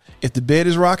 If the bed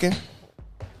is rocking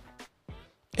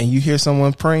and you hear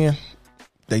someone praying,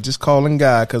 they just calling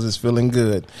God because it's feeling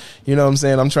good. You know what I'm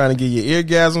saying? I'm trying to give you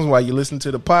orgasms while you listen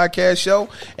to the podcast show,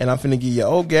 and I'm finna give you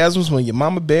orgasms when your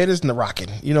mama bed is rocking.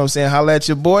 You know what I'm saying? Holla at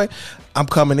your boy. I'm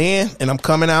coming in and I'm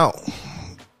coming out.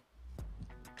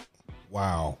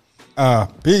 Wow.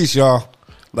 Peace, y'all.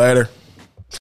 Later.